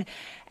explosion.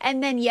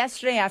 And then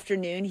yesterday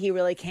afternoon, he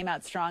really came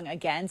out strong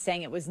again,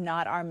 saying it was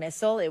not our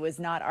missile. It was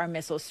not our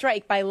missile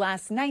strike. By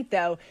last night,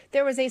 though,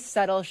 there was a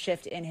subtle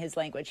shift in his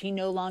language. He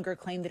no longer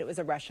claimed that it was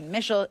a Russian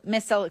missile.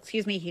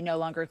 He no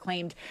longer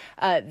claimed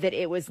that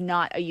it was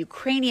not a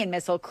Ukrainian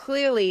missile.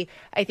 Clearly,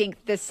 I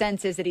think the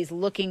sense is that he's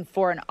looking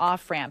for an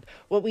off-ramp.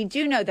 What we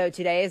do know, though,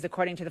 today is,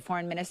 according to the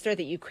foreign minister,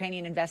 that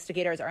Ukrainian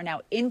investigators are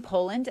now in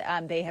Poland.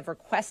 They have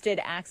requested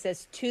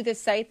access to the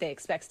site. They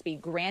expect to be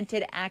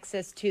granted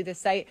access to the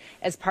site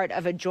as part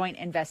of a joint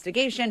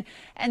investigation.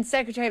 And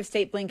Secretary of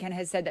State Blinken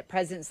has said that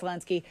President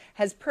Zelensky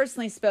has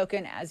personally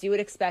spoken, as you would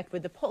expect,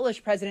 with the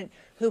Polish president,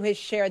 who has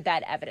shared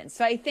that evidence.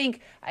 So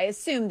I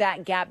assume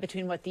that gap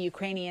between what the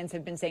Ukrainians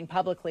have been saying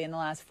publicly in the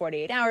last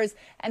 48 hours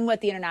and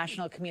what the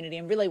international community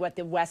and really what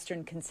the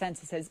Western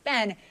consensus has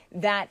been,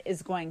 that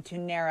is going to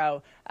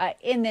narrow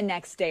in the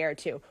next day or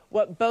two.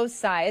 What both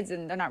sides,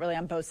 and they're not really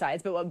on both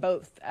sides, but what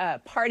both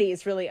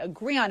parties really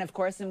agree on, of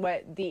course, and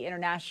what the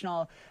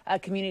international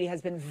community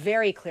has been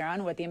very clear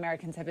on, what the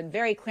Americans have been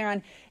very clear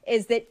on,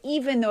 is that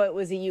even though it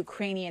was a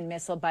Ukrainian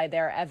missile by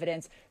their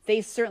evidence, they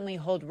certainly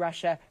hold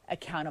Russia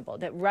accountable,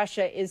 that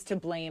Russia is to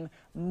blame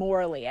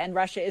morally, and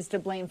Russia is to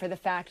blame for the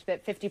fact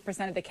that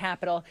 50% of the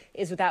capital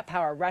is without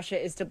power.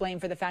 Russia is to blame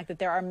for the fact that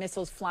there are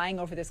missiles flying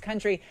over this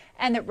country,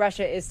 and that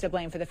Russia is to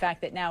blame for the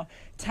fact that now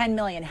 10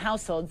 million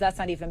households, that's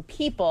not even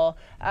people,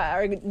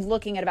 are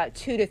looking at about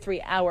 2 to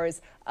 3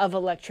 hours of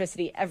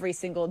electricity every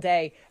single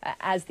day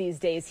as these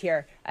days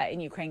here in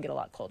Ukraine get a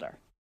lot colder.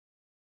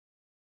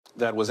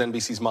 That was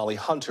NBC's Molly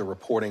Hunter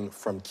reporting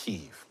from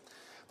Kyiv.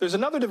 There's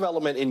another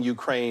development in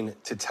Ukraine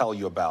to tell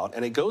you about,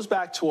 and it goes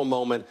back to a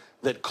moment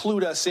that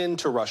clued us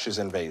into Russia's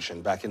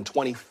invasion back in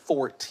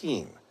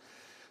 2014.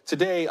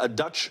 Today, a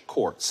Dutch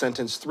court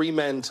sentenced 3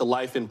 men to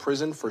life in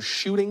prison for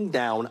shooting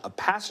down a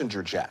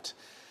passenger jet.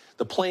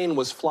 The plane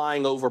was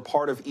flying over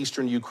part of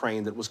eastern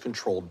Ukraine that was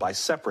controlled by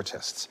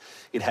separatists.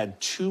 It had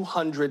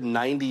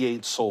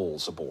 298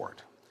 souls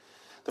aboard.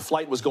 The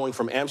flight was going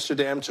from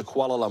Amsterdam to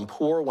Kuala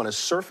Lumpur when a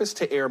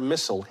surface-to-air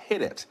missile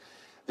hit it.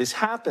 This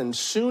happened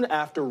soon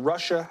after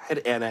Russia had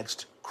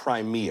annexed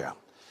Crimea.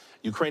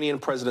 Ukrainian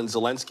President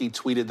Zelensky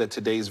tweeted that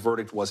today's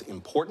verdict was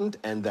important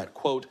and that,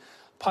 quote,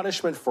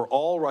 punishment for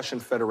all Russian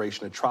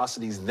Federation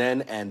atrocities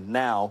then and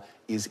now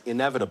is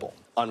inevitable,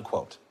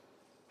 unquote.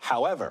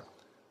 However,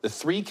 the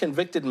 3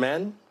 convicted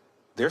men,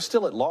 they're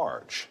still at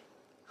large.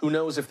 Who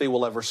knows if they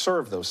will ever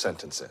serve those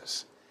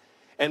sentences?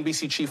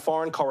 NBC chief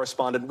foreign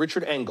correspondent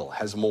Richard Engel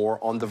has more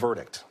on the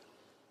verdict.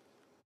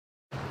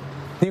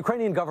 The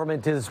Ukrainian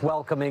government is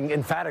welcoming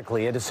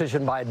emphatically a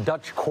decision by a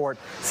Dutch court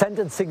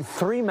sentencing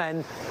 3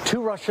 men, 2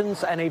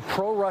 Russians and a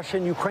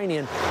pro-Russian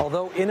Ukrainian,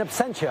 although in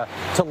absentia,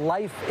 to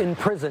life in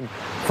prison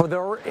for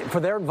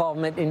their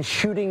involvement in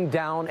shooting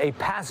down a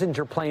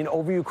passenger plane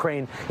over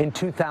Ukraine in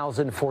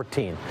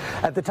 2014.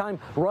 At the time,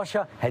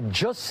 Russia had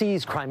just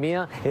seized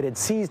Crimea. It had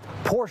seized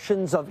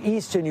portions of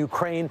eastern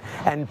Ukraine,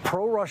 and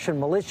pro-Russian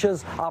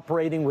militias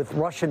operating with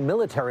Russian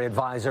military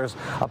advisors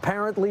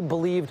apparently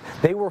believed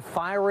they were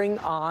firing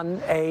on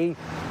a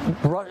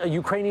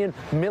Ukrainian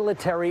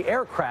military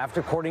aircraft,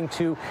 according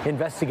to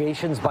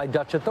investigations by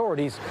Dutch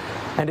authorities,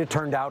 and it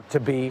turned out to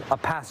be a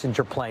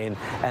passenger plane,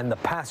 and the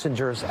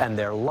passengers and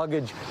their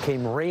luggage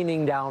came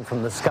raining down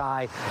from the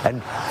sky,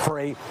 and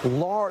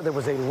there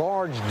was a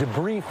large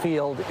debris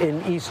field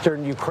in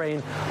eastern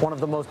Ukraine, one of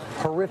the most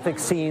horrific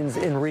scenes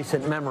in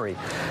recent memory.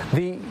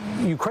 The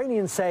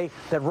Ukrainians say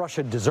that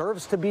Russia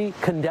deserves to be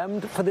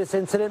condemned for this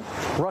incident.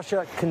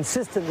 Russia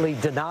consistently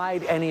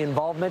denied any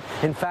involvement.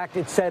 In fact,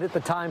 it said at the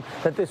time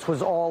that this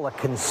was all a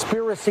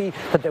conspiracy,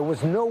 that there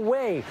was no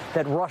way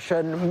that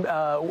Russian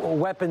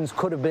weapons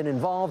could have been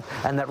involved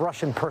and that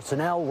Russian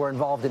personnel were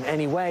involved in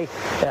any way,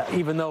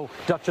 even though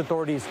Dutch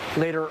authorities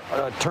later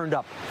turned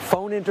up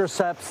phone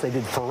intercepts. They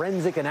did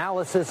forensic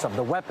analysis of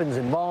the weapons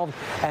involved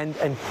and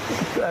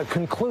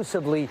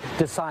conclusively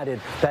decided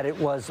that it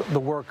was the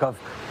work of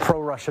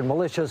pro-Russian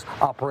militias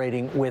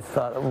operating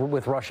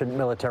with Russian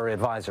military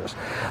advisors.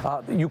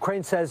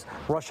 Ukraine says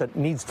Russia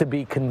needs to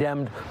be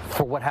condemned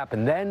for what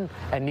happened then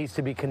and needs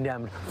to be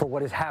condemned for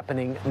what is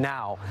happening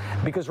now,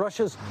 because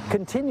Russia's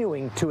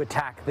continuing to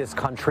attack this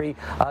country.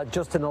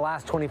 Just in the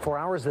last 24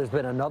 hours, there's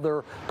been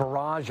another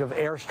barrage of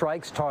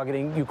airstrikes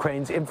targeting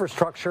Ukraine's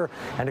infrastructure,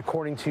 and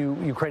according to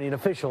Ukrainian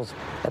officials,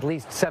 at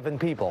least 7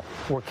 people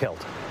were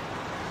killed.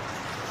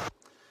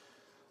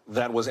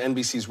 That was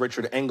NBC's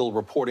Richard Engel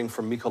reporting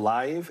from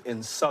Mykolaiv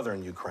in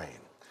southern Ukraine.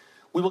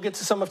 We will get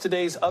to some of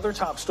today's other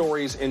top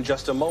stories in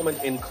just a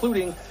moment,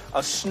 including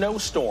a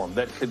snowstorm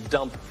that could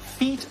dump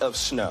feet of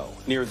snow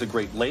near the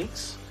Great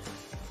Lakes,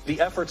 the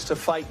efforts to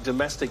fight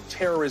domestic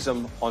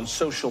terrorism on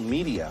social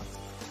media,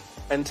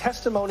 and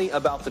testimony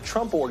about the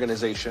Trump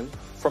Organization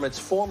from its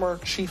former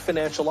chief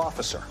financial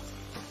officer.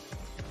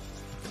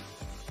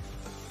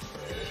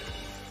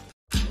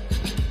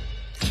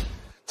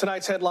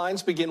 Tonight's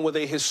headlines begin with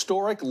a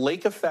historic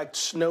lake effect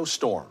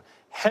snowstorm.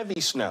 Heavy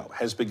snow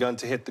has begun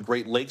to hit the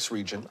Great Lakes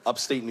region.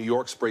 Upstate New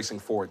York's bracing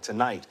for it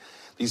tonight.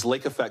 These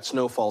lake effect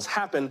snowfalls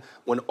happen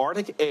when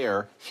Arctic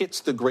air hits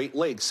the Great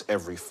Lakes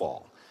every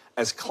fall.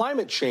 As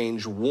climate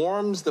change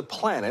warms the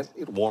planet,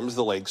 it warms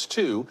the lakes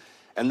too,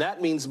 and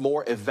that means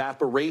more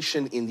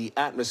evaporation in the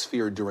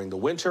atmosphere during the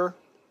winter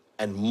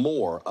and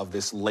more of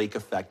this lake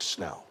effect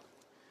snow.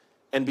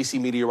 NBC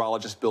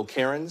meteorologist Bill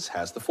Cairns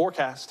has the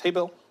forecast. Hey,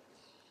 Bill.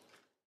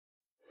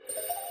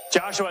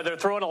 Joshua, they're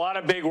throwing a lot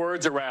of big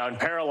words around: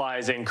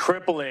 paralyzing,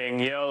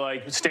 crippling,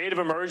 like state of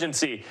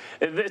emergency.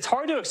 It's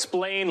hard to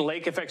explain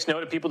lake effect snow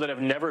to people that have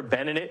never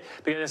been in it,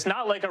 because it's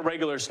not like a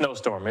regular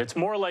snowstorm. It's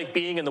more like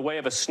being in the way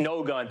of a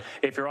snow gun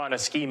if you're on a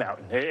ski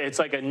mountain. It's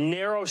like a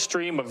narrow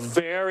stream of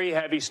very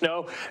heavy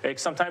snow. It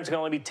sometimes can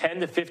only be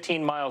 10 to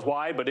 15 miles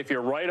wide, but if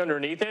you're right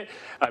underneath it,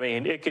 I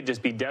mean, it could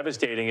just be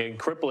devastating and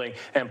crippling,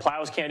 and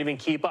plows can't even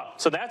keep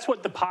up. So that's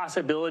what the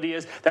possibility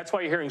is. That's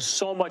why you're hearing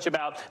so much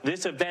about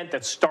this event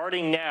that's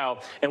starting now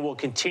and will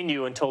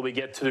continue until we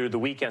get through the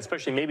weekend,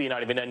 especially maybe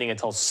not even ending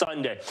until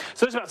Sunday.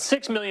 So there's about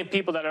 6 million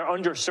people that are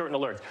under certain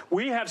alerts.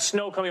 We have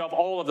snow coming off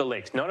all of the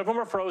lakes. None of them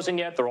are frozen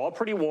yet. They're all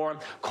pretty warm.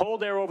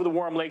 Cold air over the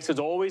warm lakes is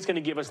always going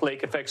to give us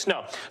lake effect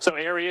snow. So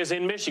areas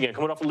in Michigan,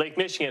 coming off of Lake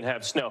Michigan,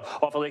 have snow,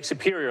 off of Lake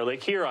Superior,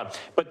 Lake Huron.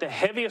 But the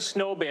heaviest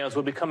snow bands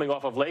will be coming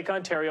off of Lake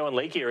Ontario and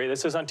Lake Erie.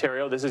 This is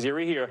Ontario, this is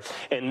Erie here,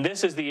 and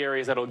this is the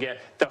areas that will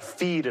get the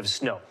feet of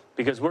snow,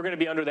 because we're going to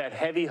be under that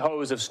heavy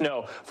hose of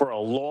snow for a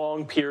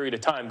long period of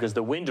time, because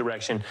the wind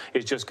direction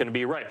is just going to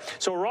be right.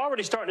 So we're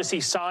already starting to see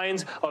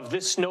signs of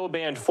this snow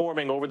band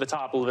forming over the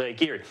top of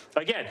Lake Erie.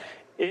 Again,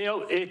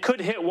 it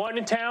could hit one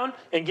in town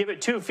and give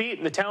it 2 feet,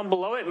 and the town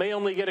below it may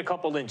only get a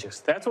couple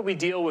inches. That's what we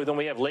deal with when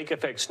we have lake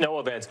effect snow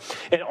events.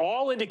 And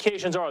all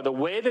indications are the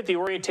way that the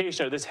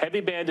orientation of this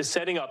heavy band is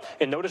setting up,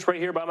 and notice right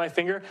here by my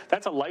finger,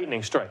 that's a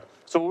lightning strike.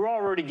 So we're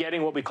already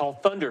getting what we call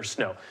thunder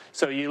snow.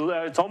 So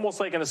it's almost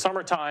like in the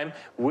summertime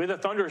with a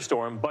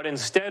thunderstorm, but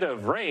instead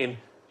of rain,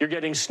 you're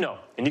getting snow.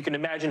 And you can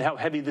imagine how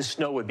heavy the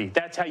snow would be.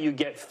 That's how you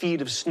get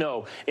feet of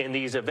snow in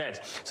these events.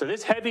 So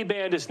this heavy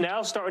band is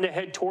now starting to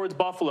head towards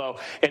Buffalo,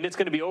 and it's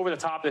going to be over the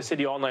top of the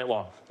city all night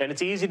long. And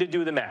it's easy to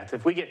do the math.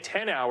 If we get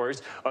 10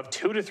 hours of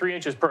 2 to 3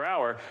 inches per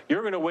hour,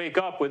 you're going to wake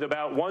up with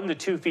about 1 to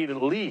 2 feet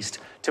at least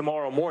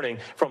tomorrow morning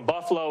from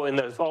Buffalo and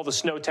all the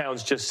snow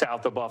towns just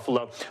south of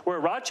Buffalo, where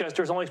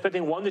Rochester is only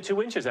expecting 1 to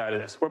 2 inches out of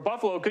this, where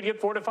Buffalo could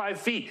get 4 to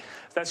 5 feet.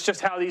 That's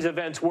just how these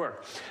events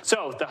work.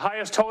 So the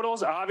highest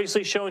totals are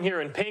obviously shown here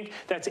in pink.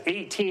 That's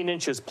 18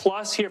 inches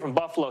plus here from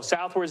Buffalo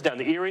southwards down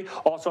to Erie,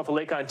 also off of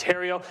Lake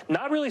Ontario.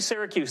 Not really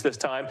Syracuse this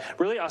time,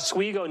 really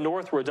Oswego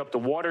northwards up to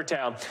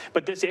Watertown.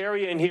 But this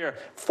area in here,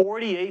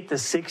 48 to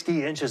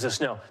 60 inches of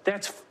snow.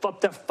 That's up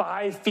to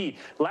 5 feet.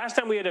 Last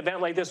time we had an event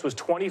like this was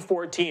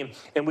 2014,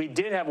 and we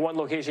did have one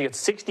location get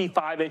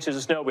 65 inches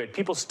of snow. We had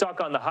people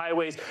stuck on the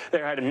highways.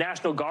 There had a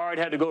National Guard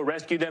had to go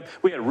rescue them.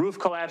 We had roof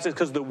collapses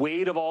because of the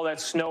weight of all that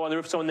snow on the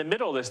roof. So in the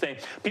middle of this thing,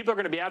 people are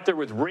going to be out there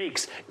with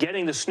rakes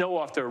getting the snow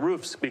off their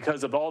roofs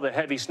because of all the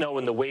heavy snow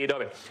and the weight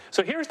of it.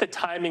 So here's the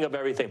timing of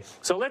everything.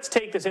 So let's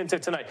take this into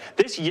tonight.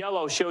 This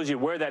yellow shows you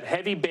where that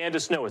heavy band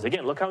of snow is.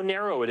 Again, look how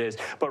narrow it is,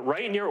 but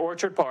right near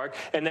Orchard Park.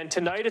 And then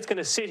tonight it's going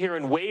to sit here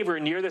and waver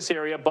near this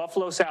area,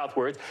 Buffalo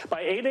southwards.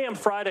 By 8 a.m.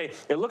 Friday,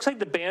 it looks like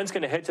the band's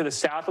going to head to the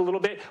south a little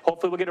bit.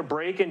 Hopefully we'll get a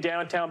break in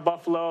downtown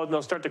Buffalo and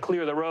they'll start to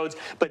clear the roads.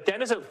 But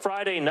then as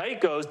Friday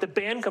night goes, the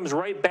band comes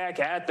right back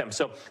at them.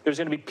 So there's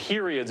going to be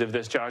periods of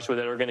this, Joshua,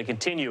 that are going to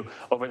continue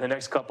over the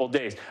next couple of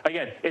days.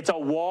 Again, it's a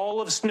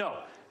wall of snow,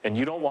 and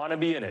you don't want to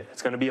be in it.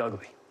 It's going to be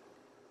ugly.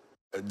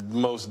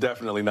 Most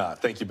definitely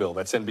not. Thank you, Bill.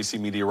 That's NBC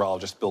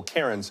meteorologist Bill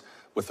Cairns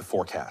with the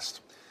forecast.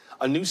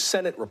 A new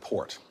Senate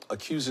report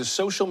accuses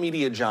social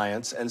media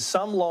giants and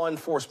some law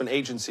enforcement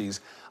agencies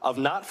of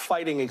not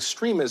fighting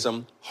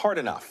extremism hard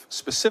enough,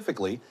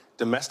 specifically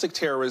domestic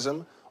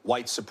terrorism,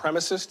 white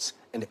supremacists,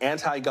 and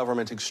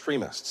anti-government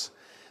extremists.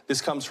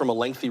 This comes from a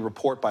lengthy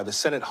report by the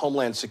Senate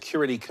Homeland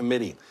Security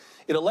Committee.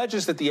 It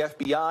alleges that the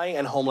FBI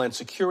and Homeland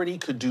Security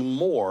could do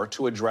more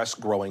to address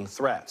growing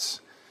threats.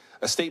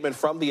 A statement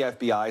from the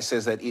FBI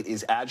says that it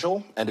is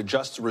agile and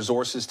adjusts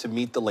resources to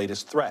meet the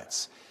latest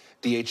threats.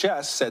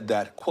 DHS said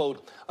that,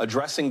 quote,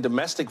 addressing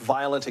domestic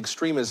violent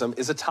extremism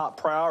is a top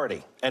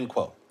priority, end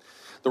quote.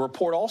 The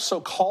report also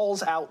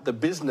calls out the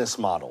business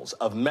models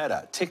of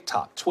Meta,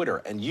 TikTok, Twitter,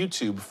 and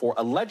YouTube for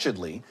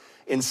allegedly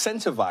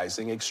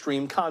incentivizing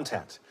extreme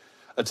content.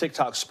 A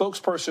TikTok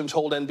spokesperson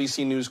told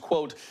NBC News,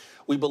 quote,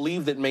 we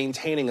believe that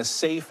maintaining a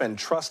safe and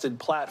trusted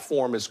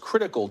platform is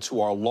critical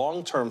to our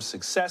long-term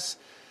success,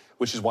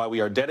 which is why we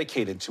are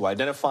dedicated to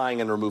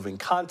identifying and removing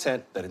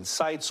content that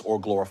incites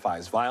or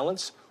glorifies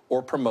violence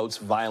or promotes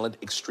violent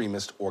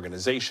extremist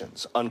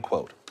organizations,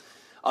 unquote.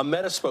 A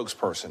Meta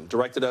spokesperson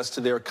directed us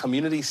to their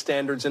Community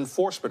Standards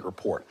Enforcement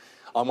Report.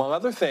 Among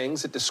other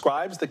things, it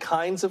describes the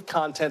kinds of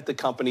content the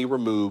company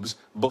removes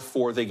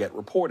before they get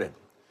reported.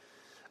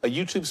 A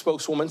YouTube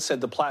spokeswoman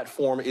said the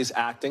platform is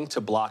acting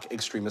to block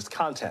extremist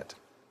content.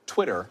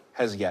 Twitter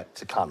has yet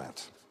to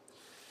comment.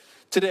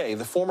 Today,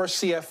 the former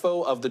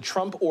CFO of the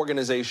Trump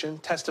Organization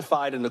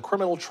testified in a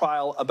criminal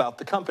trial about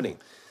the company.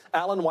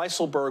 Alan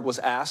Weisselberg was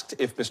asked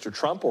if Mr.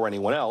 Trump or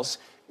anyone else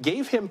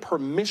gave him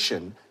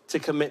permission to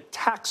commit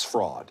tax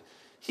fraud.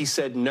 He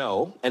said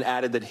no and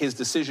added that his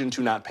decision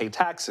to not pay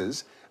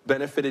taxes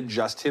benefited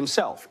just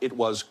himself. It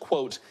was,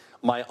 quote,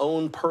 my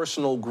own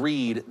personal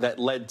greed that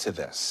led to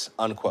this,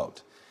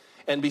 unquote.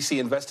 NBC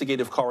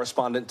investigative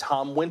correspondent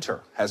Tom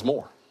Winter has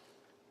more.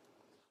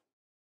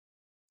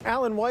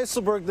 Alan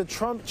Weisselberg, the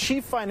Trump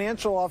chief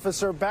financial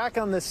officer, back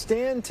on the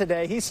stand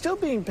today. He's still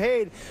being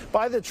paid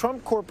by the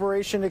Trump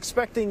Corporation,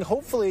 expecting,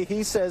 hopefully,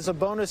 he says, a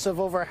bonus of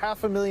over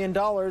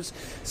 $500,000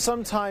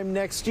 sometime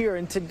next year.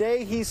 And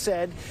today he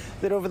said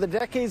that over the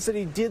decades that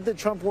he did the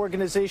Trump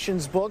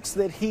Organization's books,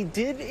 that he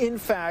did, in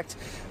fact,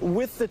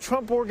 with the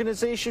Trump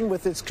Organization,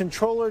 with its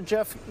controller,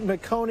 Jeff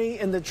McConey,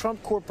 and the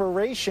Trump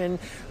Corporation,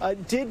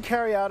 did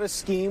carry out a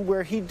scheme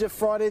where he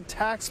defrauded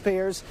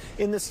taxpayers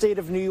in the state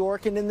of New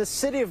York and in the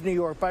city of New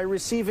York by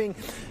receiving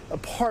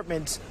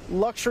apartments,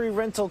 luxury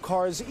rental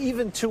cars,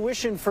 even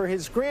tuition for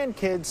his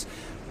grandkids,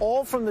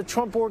 all from the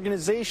Trump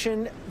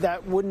Organization.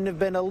 That wouldn't have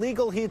been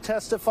illegal, he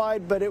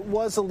testified, but it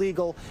was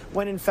illegal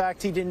when, in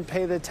fact, he didn't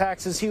pay the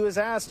taxes. He was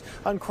asked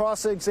on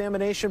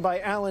cross-examination by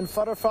Alan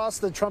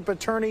Futterfass, the Trump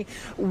attorney,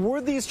 were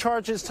these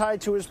charges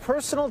tied to his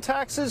personal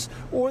taxes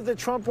or the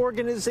Trump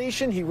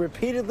Organization? He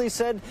repeatedly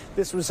said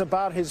this was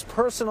about his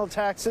personal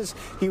taxes.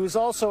 He was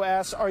also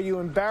asked, are you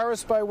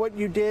embarrassed by what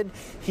you did?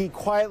 He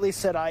quietly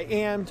said, I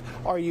am.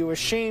 Are you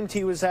ashamed?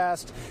 He was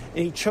asked,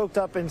 and he choked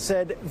up and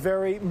said,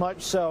 very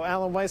much so.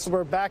 Alan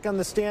Weisselberg back on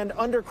the stand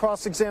under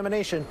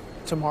cross-examination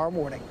tomorrow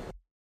morning.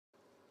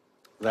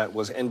 That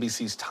was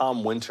NBC's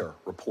Tom Winter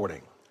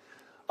reporting.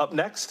 Up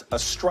next, a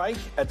strike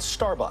at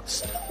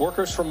Starbucks.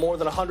 Workers from more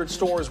than 100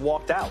 stores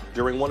walked out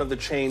during one of the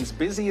chain's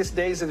busiest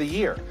days of the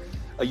year.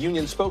 A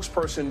union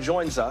spokesperson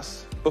joins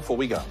us before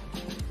we go.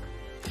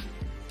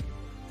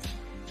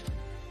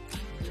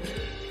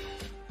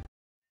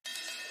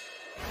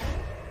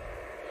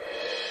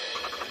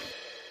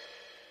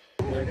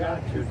 You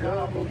got your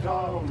double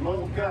tall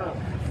mocha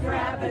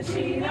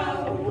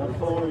frappuccino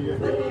before your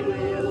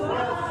daily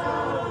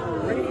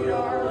espresso. Read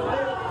our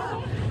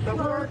lips. The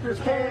workers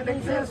can't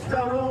exist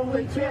on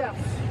only tips.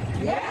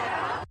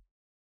 Yeah!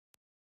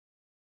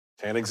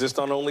 Can't exist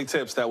on only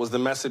tips. That was the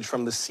message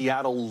from the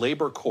Seattle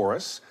Labor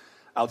Chorus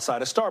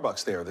outside of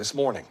Starbucks there this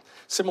morning.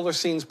 Similar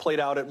scenes played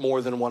out at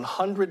more than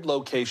 100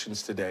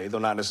 locations today, though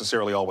not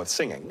necessarily all with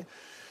singing.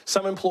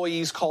 Some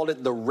employees called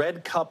it the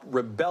Red Cup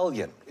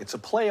Rebellion. It's a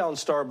play on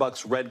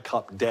Starbucks' Red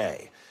Cup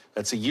Day.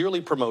 That's a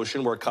yearly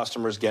promotion where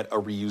customers get a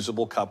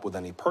reusable cup with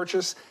any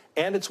purchase,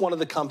 and it's one of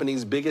the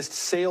company's biggest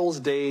sales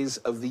days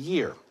of the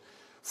year.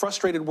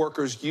 Frustrated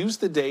workers use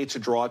the day to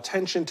draw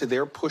attention to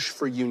their push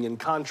for union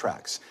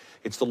contracts.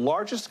 It's the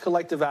largest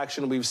collective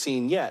action we've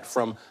seen yet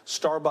from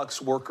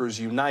Starbucks Workers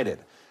United.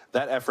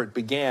 That effort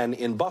began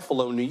in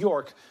Buffalo, New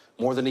York,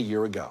 more than a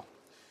year ago.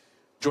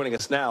 Joining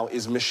us now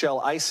is Michelle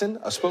Eisen,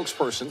 a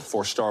spokesperson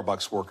for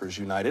Starbucks Workers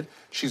United.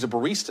 She's a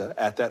barista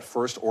at that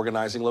first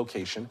organizing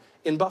location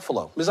in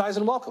Buffalo. Ms.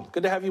 Eisen, welcome.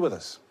 Good to have you with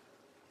us.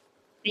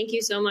 Thank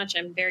you so much.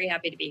 I'm very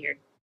happy to be here.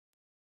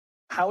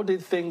 How did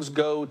things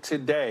go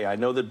today? I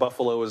know that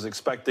Buffalo is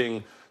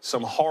expecting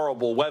some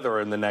horrible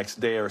weather in the next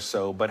day or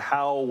so, but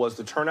how was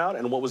the turnout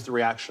and what was the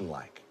reaction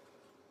like?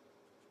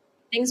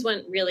 Things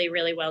went really,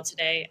 really well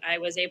today. I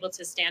was able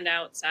to stand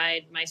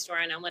outside my store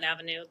on Elmwood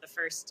Avenue, the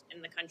first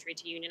in the country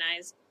to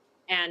unionize,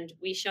 and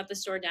we shut the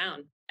store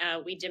down.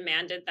 We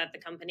demanded that the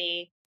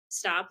company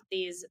stop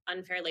these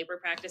unfair labor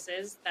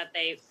practices, that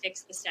they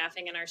fix the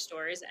staffing in our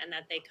stores, and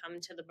that they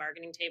come to the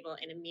bargaining table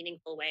in a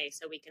meaningful way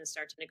so we can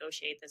start to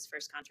negotiate this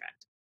first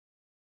contract.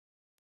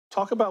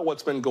 Talk about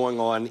what's been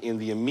going on in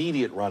the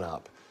immediate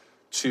run-up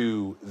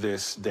to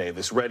this day,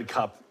 this Red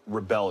Cup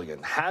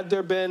rebellion. Had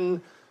there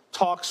been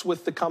talks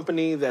with the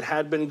company that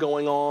had been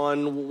going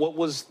on? What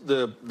was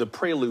the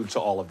prelude to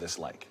all of this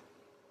like?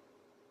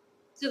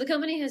 So the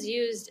company has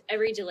used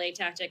every delay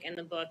tactic in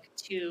the book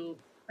to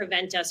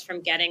prevent us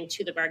from getting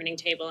to the bargaining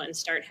table and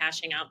start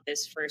hashing out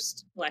this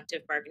first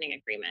collective bargaining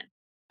agreement.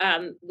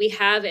 We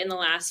have, in the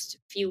last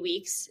few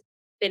weeks,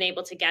 been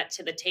able to get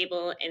to the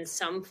table in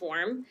some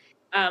form.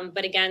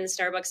 But again,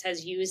 Starbucks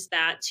has used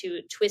that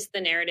to twist the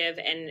narrative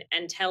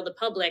and tell the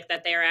public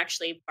that they are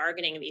actually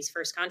bargaining these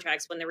first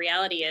contracts, when the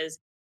reality is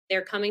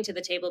they're coming to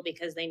the table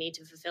because they need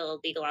to fulfill a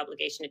legal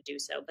obligation to do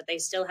so. But they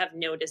still have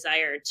no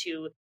desire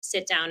to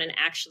sit down and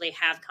actually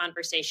have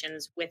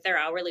conversations with their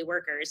hourly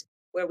workers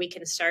where we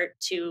can start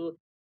to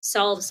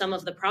solve some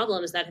of the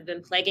problems that have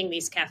been plaguing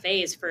these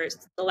cafes for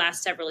the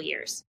last several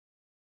years.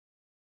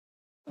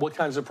 What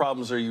kinds of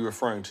problems are you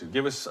referring to?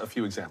 Give us a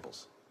few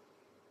examples.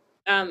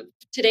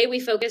 Today, we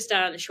focused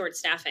on short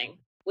staffing,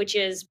 which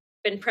has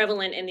been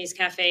prevalent in these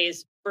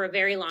cafes for a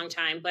very long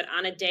time. But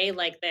on a day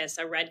like this,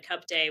 a Red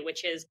Cup day,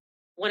 which is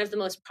one of the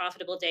most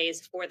profitable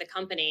days for the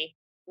company,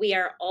 we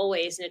are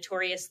always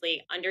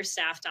notoriously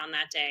understaffed on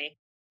that day.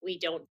 We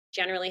don't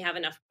generally have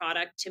enough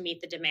product to meet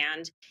the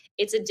demand.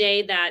 It's a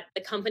day that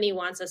the company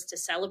wants us to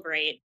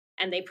celebrate,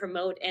 and they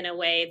promote in a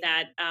way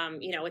that,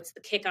 it's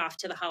the kickoff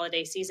to the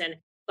holiday season.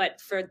 But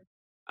for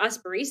us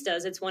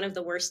baristas, it's one of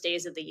the worst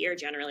days of the year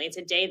generally. It's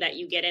a day that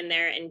you get in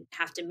there and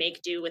have to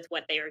make do with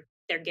what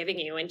they're giving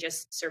you and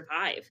just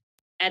survive.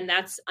 And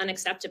that's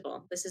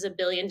unacceptable. This is $1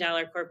 billion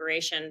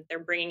corporation. They're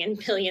bringing in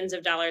billions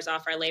of dollars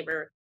off our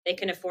labor. They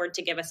can afford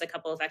to give us a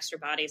couple of extra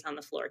bodies on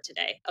the floor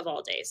today, of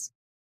all days.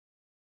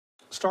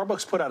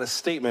 Starbucks put out a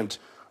statement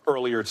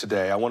earlier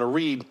today. I want to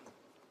read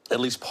at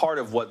least part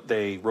of what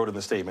they wrote in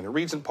the statement. It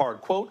reads in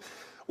part, quote,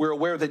 "We're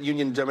aware that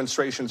union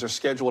demonstrations are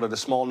scheduled at a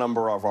small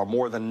number of our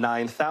more than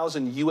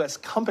 9,000 U.S.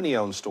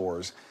 company-owned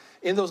stores.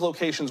 In those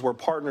locations where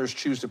partners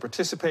choose to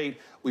participate,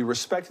 we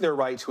respect their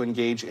right to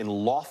engage in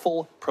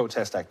lawful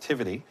protest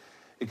activity."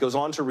 It goes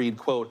on to read,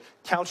 quote,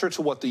 "Counter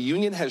to what the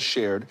union has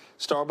shared,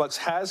 Starbucks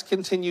has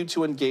continued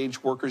to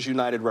engage Workers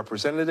United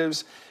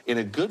representatives in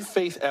a good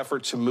faith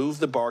effort to move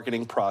the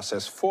bargaining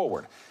process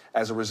forward.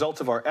 As a result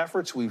of our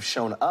efforts, we've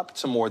shown up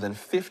to more than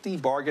 50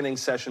 bargaining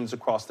sessions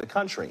across the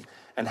country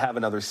and have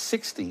another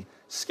 60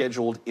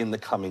 scheduled in the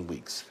coming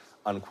weeks,"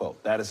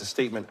 unquote. That is a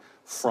statement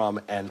from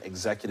an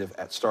executive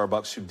at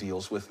Starbucks who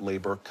deals with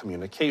labor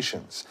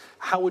communications.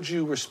 How would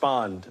you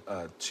respond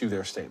to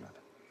their statement?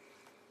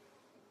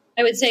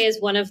 I would say, as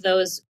one of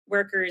those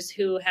workers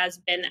who has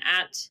been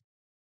at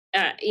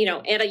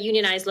a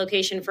unionized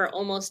location for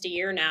almost a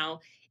year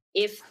now,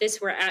 if this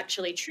were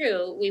actually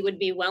true, we would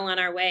be well on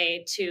our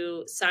way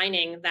to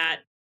signing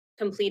that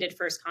completed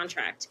first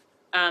contract.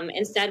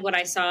 Instead, what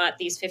I saw at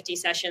these 50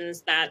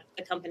 sessions that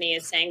the company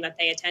is saying that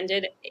they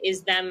attended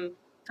is them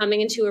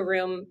coming into a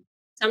room,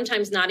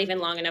 sometimes not even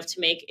long enough to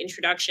make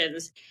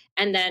introductions,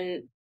 and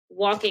then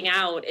walking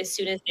out as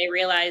soon as they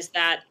realize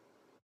that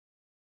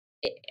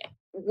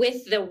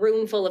with the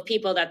room full of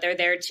people that they're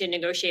there to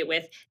negotiate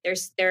with,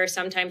 there are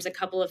sometimes a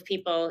couple of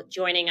people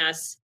joining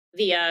us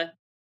via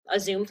a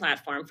Zoom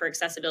platform for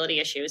accessibility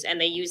issues, and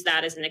they use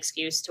that as an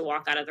excuse to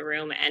walk out of the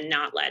room and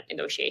not let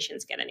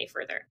negotiations get any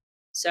further.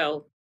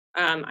 So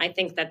I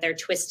think that they're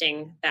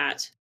twisting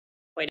that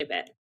quite a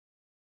bit.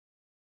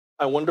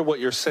 I wonder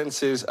what your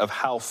sense is of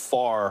how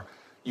far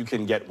you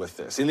can get with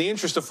this. In the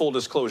interest of full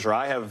disclosure,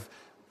 I have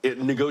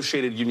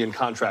negotiated union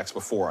contracts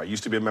before. I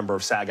used to be a member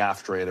of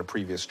SAG-AFTRA at a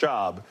previous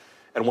job.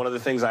 And one of the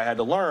things I had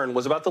to learn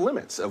was about the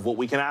limits of what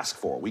we can ask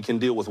for. We can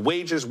deal with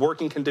wages,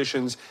 working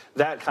conditions,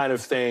 that kind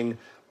of thing.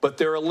 But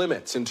there are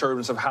limits in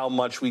terms of how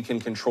much we can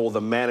control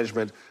the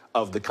management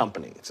of the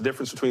company. It's a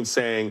difference between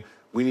saying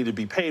we need to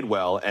be paid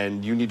well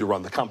and you need to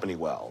run the company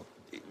well.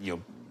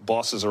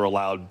 Bosses are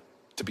allowed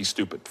to be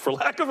stupid, for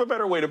lack of a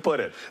better way to put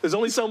it. There's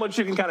only so much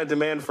you can kind of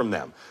demand from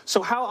them.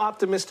 So how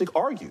optimistic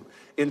are you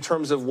in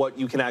terms of what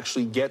you can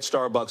actually get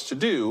Starbucks to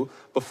do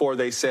before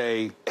they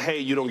say, hey,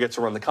 you don't get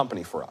to run the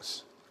company for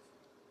us?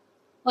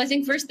 Well, I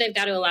think first they've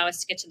got to allow us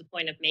to get to the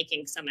point of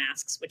making some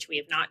asks, which we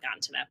have not gotten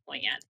to that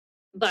point yet.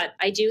 But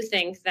I do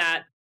think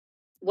that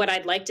what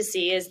I'd like to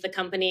see is the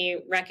company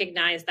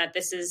recognize that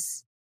this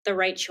is the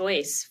right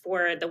choice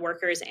for the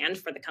workers and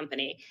for the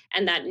company,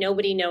 and that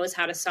nobody knows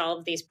how to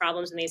solve these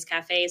problems in these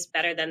cafes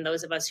better than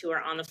those of us who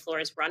are on the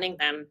floors running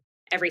them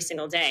every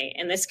single day.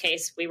 In this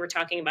case, we were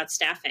talking about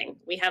staffing.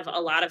 We have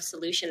a lot of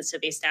solutions to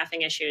these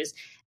staffing issues,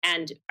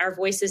 and our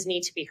voices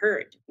need to be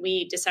heard.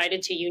 We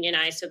decided to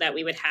unionize so that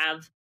we would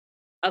have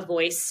a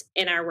voice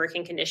in our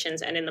working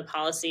conditions and in the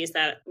policies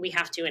that we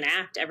have to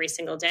enact every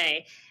single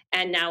day.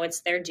 And now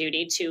it's their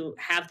duty to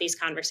have these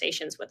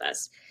conversations with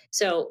us.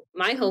 So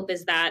my hope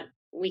is that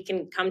we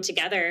can come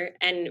together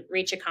and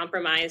reach a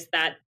compromise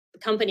that the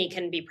company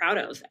can be proud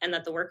of and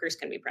that the workers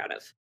can be proud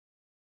of.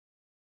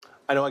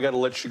 I know I got to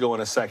let you go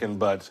in a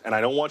second, and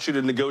I don't want you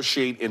to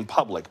negotiate in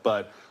public,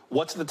 but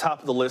what's at the top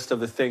of the list of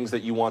the things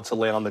that you want to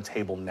lay on the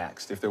table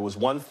next? If there was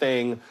one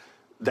thing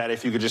that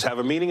if you could just have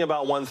a meeting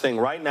about one thing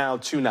right now,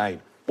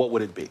 tonight, what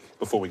would it be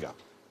before we go?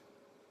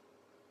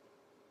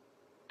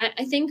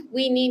 I think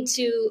we need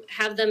to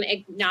have them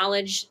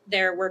acknowledge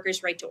their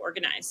workers' right to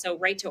organize. So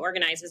right to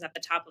organize is at the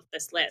top of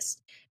this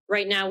list.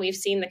 Right now, we've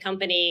seen the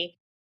company,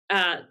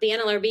 the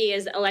NLRB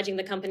is alleging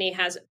the company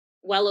has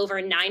well over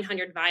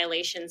 900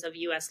 violations of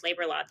U.S.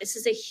 labor law. This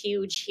is a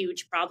huge,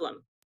 huge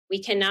problem. We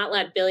cannot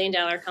let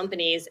billion-dollar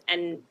companies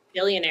and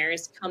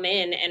billionaires come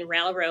in and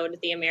railroad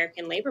the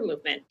American labor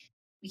movement.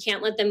 We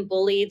can't let them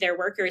bully their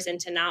workers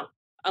into not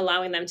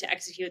allowing them to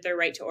execute their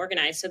right to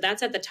organize. So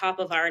that's at the top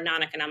of our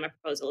non-economic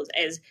proposals,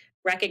 is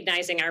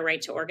recognizing our right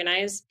to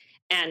organize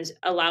and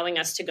allowing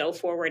us to go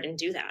forward and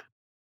do that.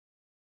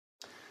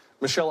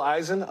 Michelle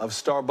Eisen of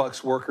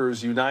Starbucks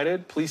Workers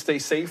United, please stay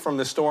safe from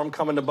the storm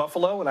coming to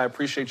Buffalo, and I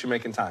appreciate you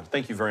making time.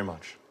 Thank you very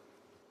much.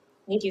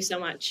 Thank you so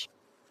much.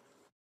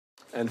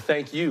 And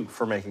thank you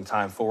for making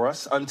time for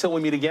us. Until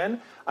we meet again,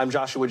 I'm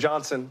Joshua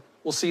Johnson.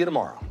 We'll see you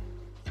tomorrow.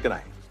 Good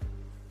night.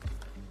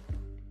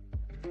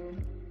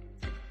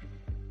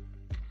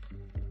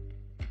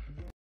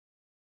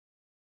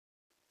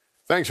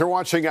 Thanks for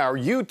watching our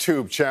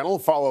YouTube channel.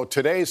 Follow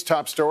today's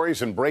top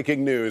stories and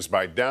breaking news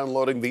by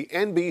downloading the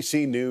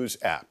NBC News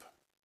app.